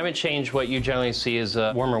 With climate change, what you generally see is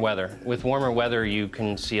warmer weather. With warmer weather, you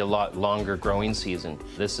can see a lot longer growing season.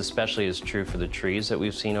 This especially is true for the trees that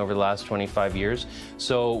we've seen over the last 25 years.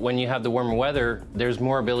 So when you have the warmer weather, there's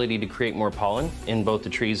more ability to create more pollen in both the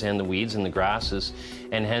trees and the weeds and the grasses,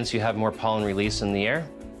 and hence you have more pollen release in the air.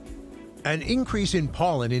 An increase in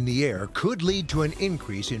pollen in the air could lead to an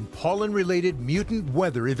increase in pollen-related mutant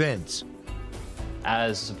weather events.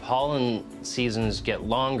 As the pollen seasons get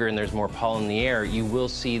longer and there's more pollen in the air, you will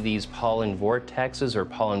see these pollen vortexes or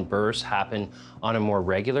pollen bursts happen on a more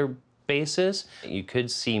regular basis. You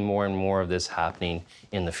could see more and more of this happening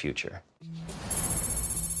in the future.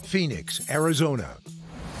 Phoenix, Arizona.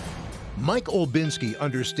 Mike Olbinski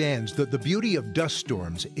understands that the beauty of dust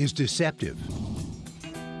storms is deceptive.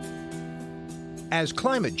 As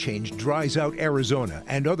climate change dries out Arizona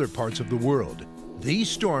and other parts of the world,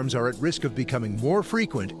 these storms are at risk of becoming more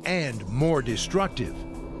frequent and more destructive.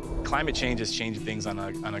 Climate change is changing things on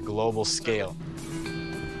a global scale.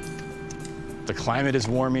 The climate is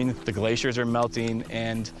warming, the glaciers are melting,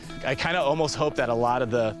 and I kind of almost hope that a lot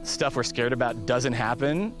of the stuff we're scared about doesn't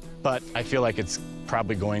happen, but I feel like it's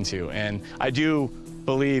probably going to. And I do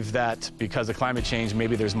believe that because of climate change,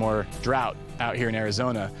 maybe there's more drought out here in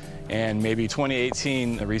Arizona. And maybe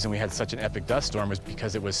 2018, the reason we had such an epic dust storm was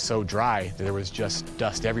because it was so dry that there was just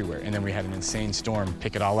dust everywhere. And then we had an insane storm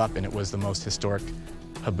pick it all up, and it was the most historic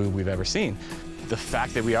haboob we've ever seen. The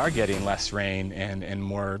fact that we are getting less rain and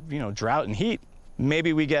more, drought and heat,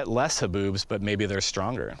 maybe we get less haboobs, but maybe they're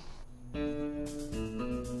stronger.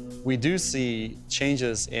 We do see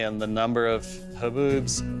changes in the number of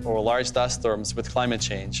haboobs or large dust storms with climate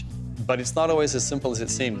change, but it's not always as simple as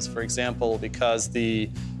it seems. For example, because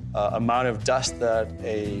the amount of dust that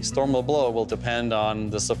a storm will blow will depend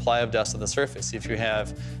on the supply of dust on the surface. If you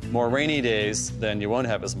have more rainy days, then you won't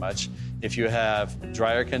have as much. If you have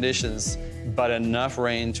drier conditions, but enough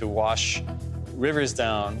rain to wash rivers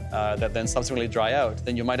down that then subsequently dry out,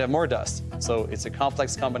 then you might have more dust. So it's a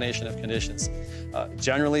complex combination of conditions.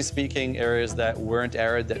 Generally speaking, areas that weren't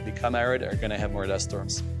arid that become arid are going to have more dust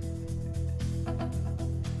storms.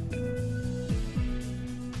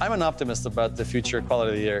 I'm an optimist about the future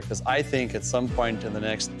quality of the air because I think at some point in the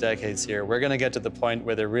next decades here, we're going to get to the point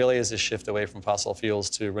where there really is a shift away from fossil fuels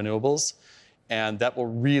to renewables, and that will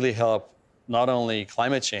really help not only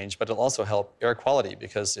climate change, but it'll also help air quality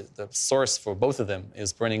because the source for both of them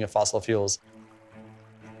is burning of fossil fuels.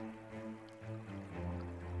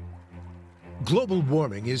 Global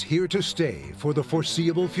warming is here to stay for the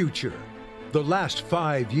foreseeable future. The last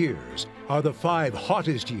 5 years are the 5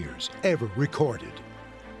 hottest years ever recorded.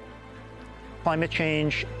 Climate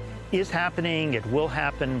change is happening, it will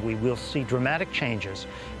happen, we will see dramatic changes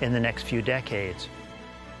in the next few decades.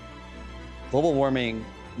 Global warming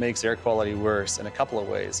makes air quality worse in a couple of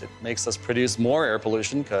ways. It makes us produce more air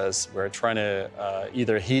pollution because we're trying to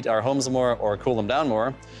either heat our homes more or cool them down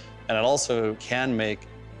more. And it also can make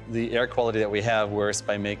the air quality that we have worse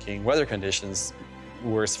by making weather conditions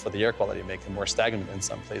worse for the air quality, make them more stagnant in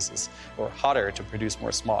some places, or hotter to produce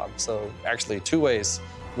more smog. So actually 2 ways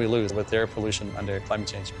we lose with air pollution under climate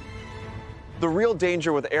change. The real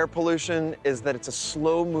danger with air pollution is that it's a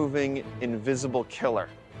slow-moving, invisible killer.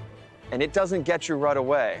 And it doesn't get you right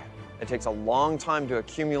away. It takes a long time to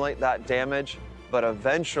accumulate that damage, but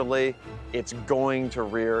eventually it's going to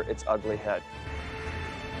rear its ugly head.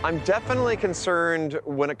 I'm definitely concerned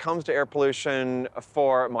when it comes to air pollution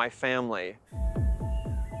for my family.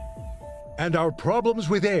 And our problems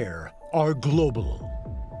with air are global.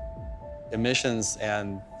 Emissions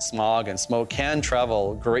and smog and smoke can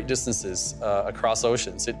travel great distances across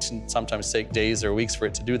oceans. It can sometimes take days or weeks for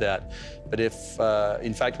it to do that. But if,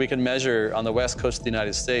 in fact, we can measure on the west coast of the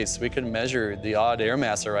United States, we can measure the odd air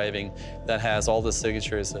mass arriving that has all the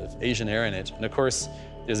signatures of Asian air in it. And of course,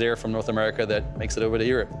 there's air from North America that makes it over to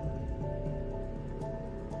Europe.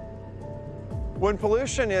 When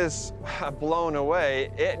pollution is blown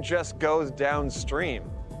away, it just goes downstream.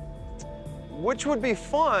 Which would be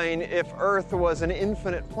fine if Earth was an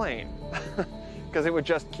infinite plane, because it would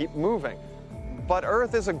just keep moving. But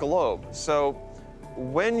Earth is a globe, so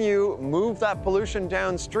when you move that pollution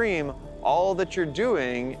downstream, all that you're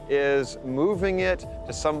doing is moving it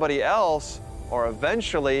to somebody else, or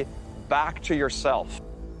eventually back to yourself.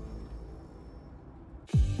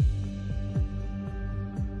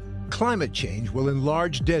 Climate change will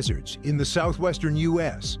enlarge deserts in the southwestern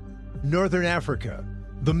U.S., northern Africa,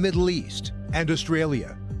 the Middle East, and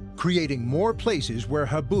Australia, creating more places where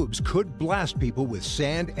haboobs could blast people with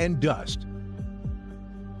sand and dust.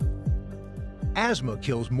 Asthma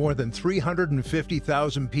kills more than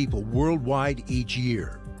 350,000 people worldwide each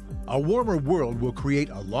year. A warmer world will create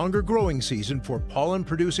a longer growing season for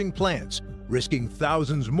pollen-producing plants, risking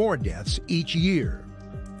thousands more deaths each year.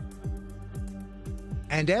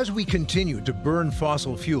 And as we continue to burn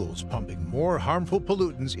fossil fuels, pumping more harmful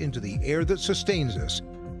pollutants into the air that sustains us,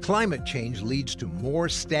 climate change leads to more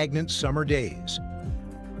stagnant summer days.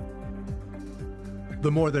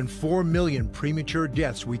 The more than 4 million premature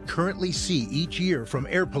deaths we currently see each year from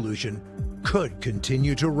air pollution could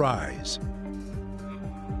continue to rise.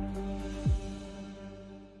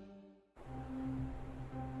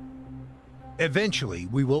 Eventually,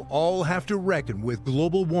 we will all have to reckon with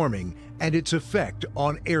global warming and its effect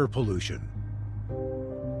on air pollution.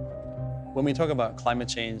 When we talk about climate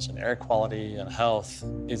change and air quality and health,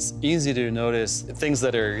 it's easy to notice things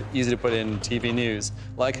that are easy to put in TV news,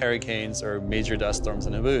 like hurricanes or major dust storms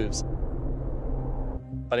and haboobs.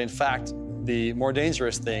 But in fact, the more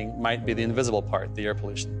dangerous thing might be the invisible part, the air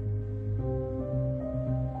pollution.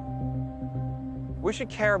 We should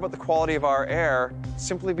care about the quality of our air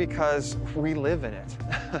simply because we live in it.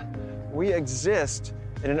 We exist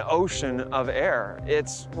in an ocean of air.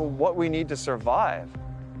 It's what we need to survive.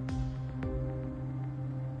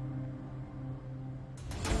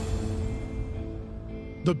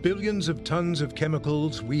 The billions of tons of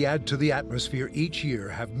chemicals we add to the atmosphere each year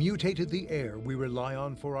have mutated the air we rely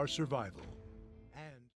on for our survival.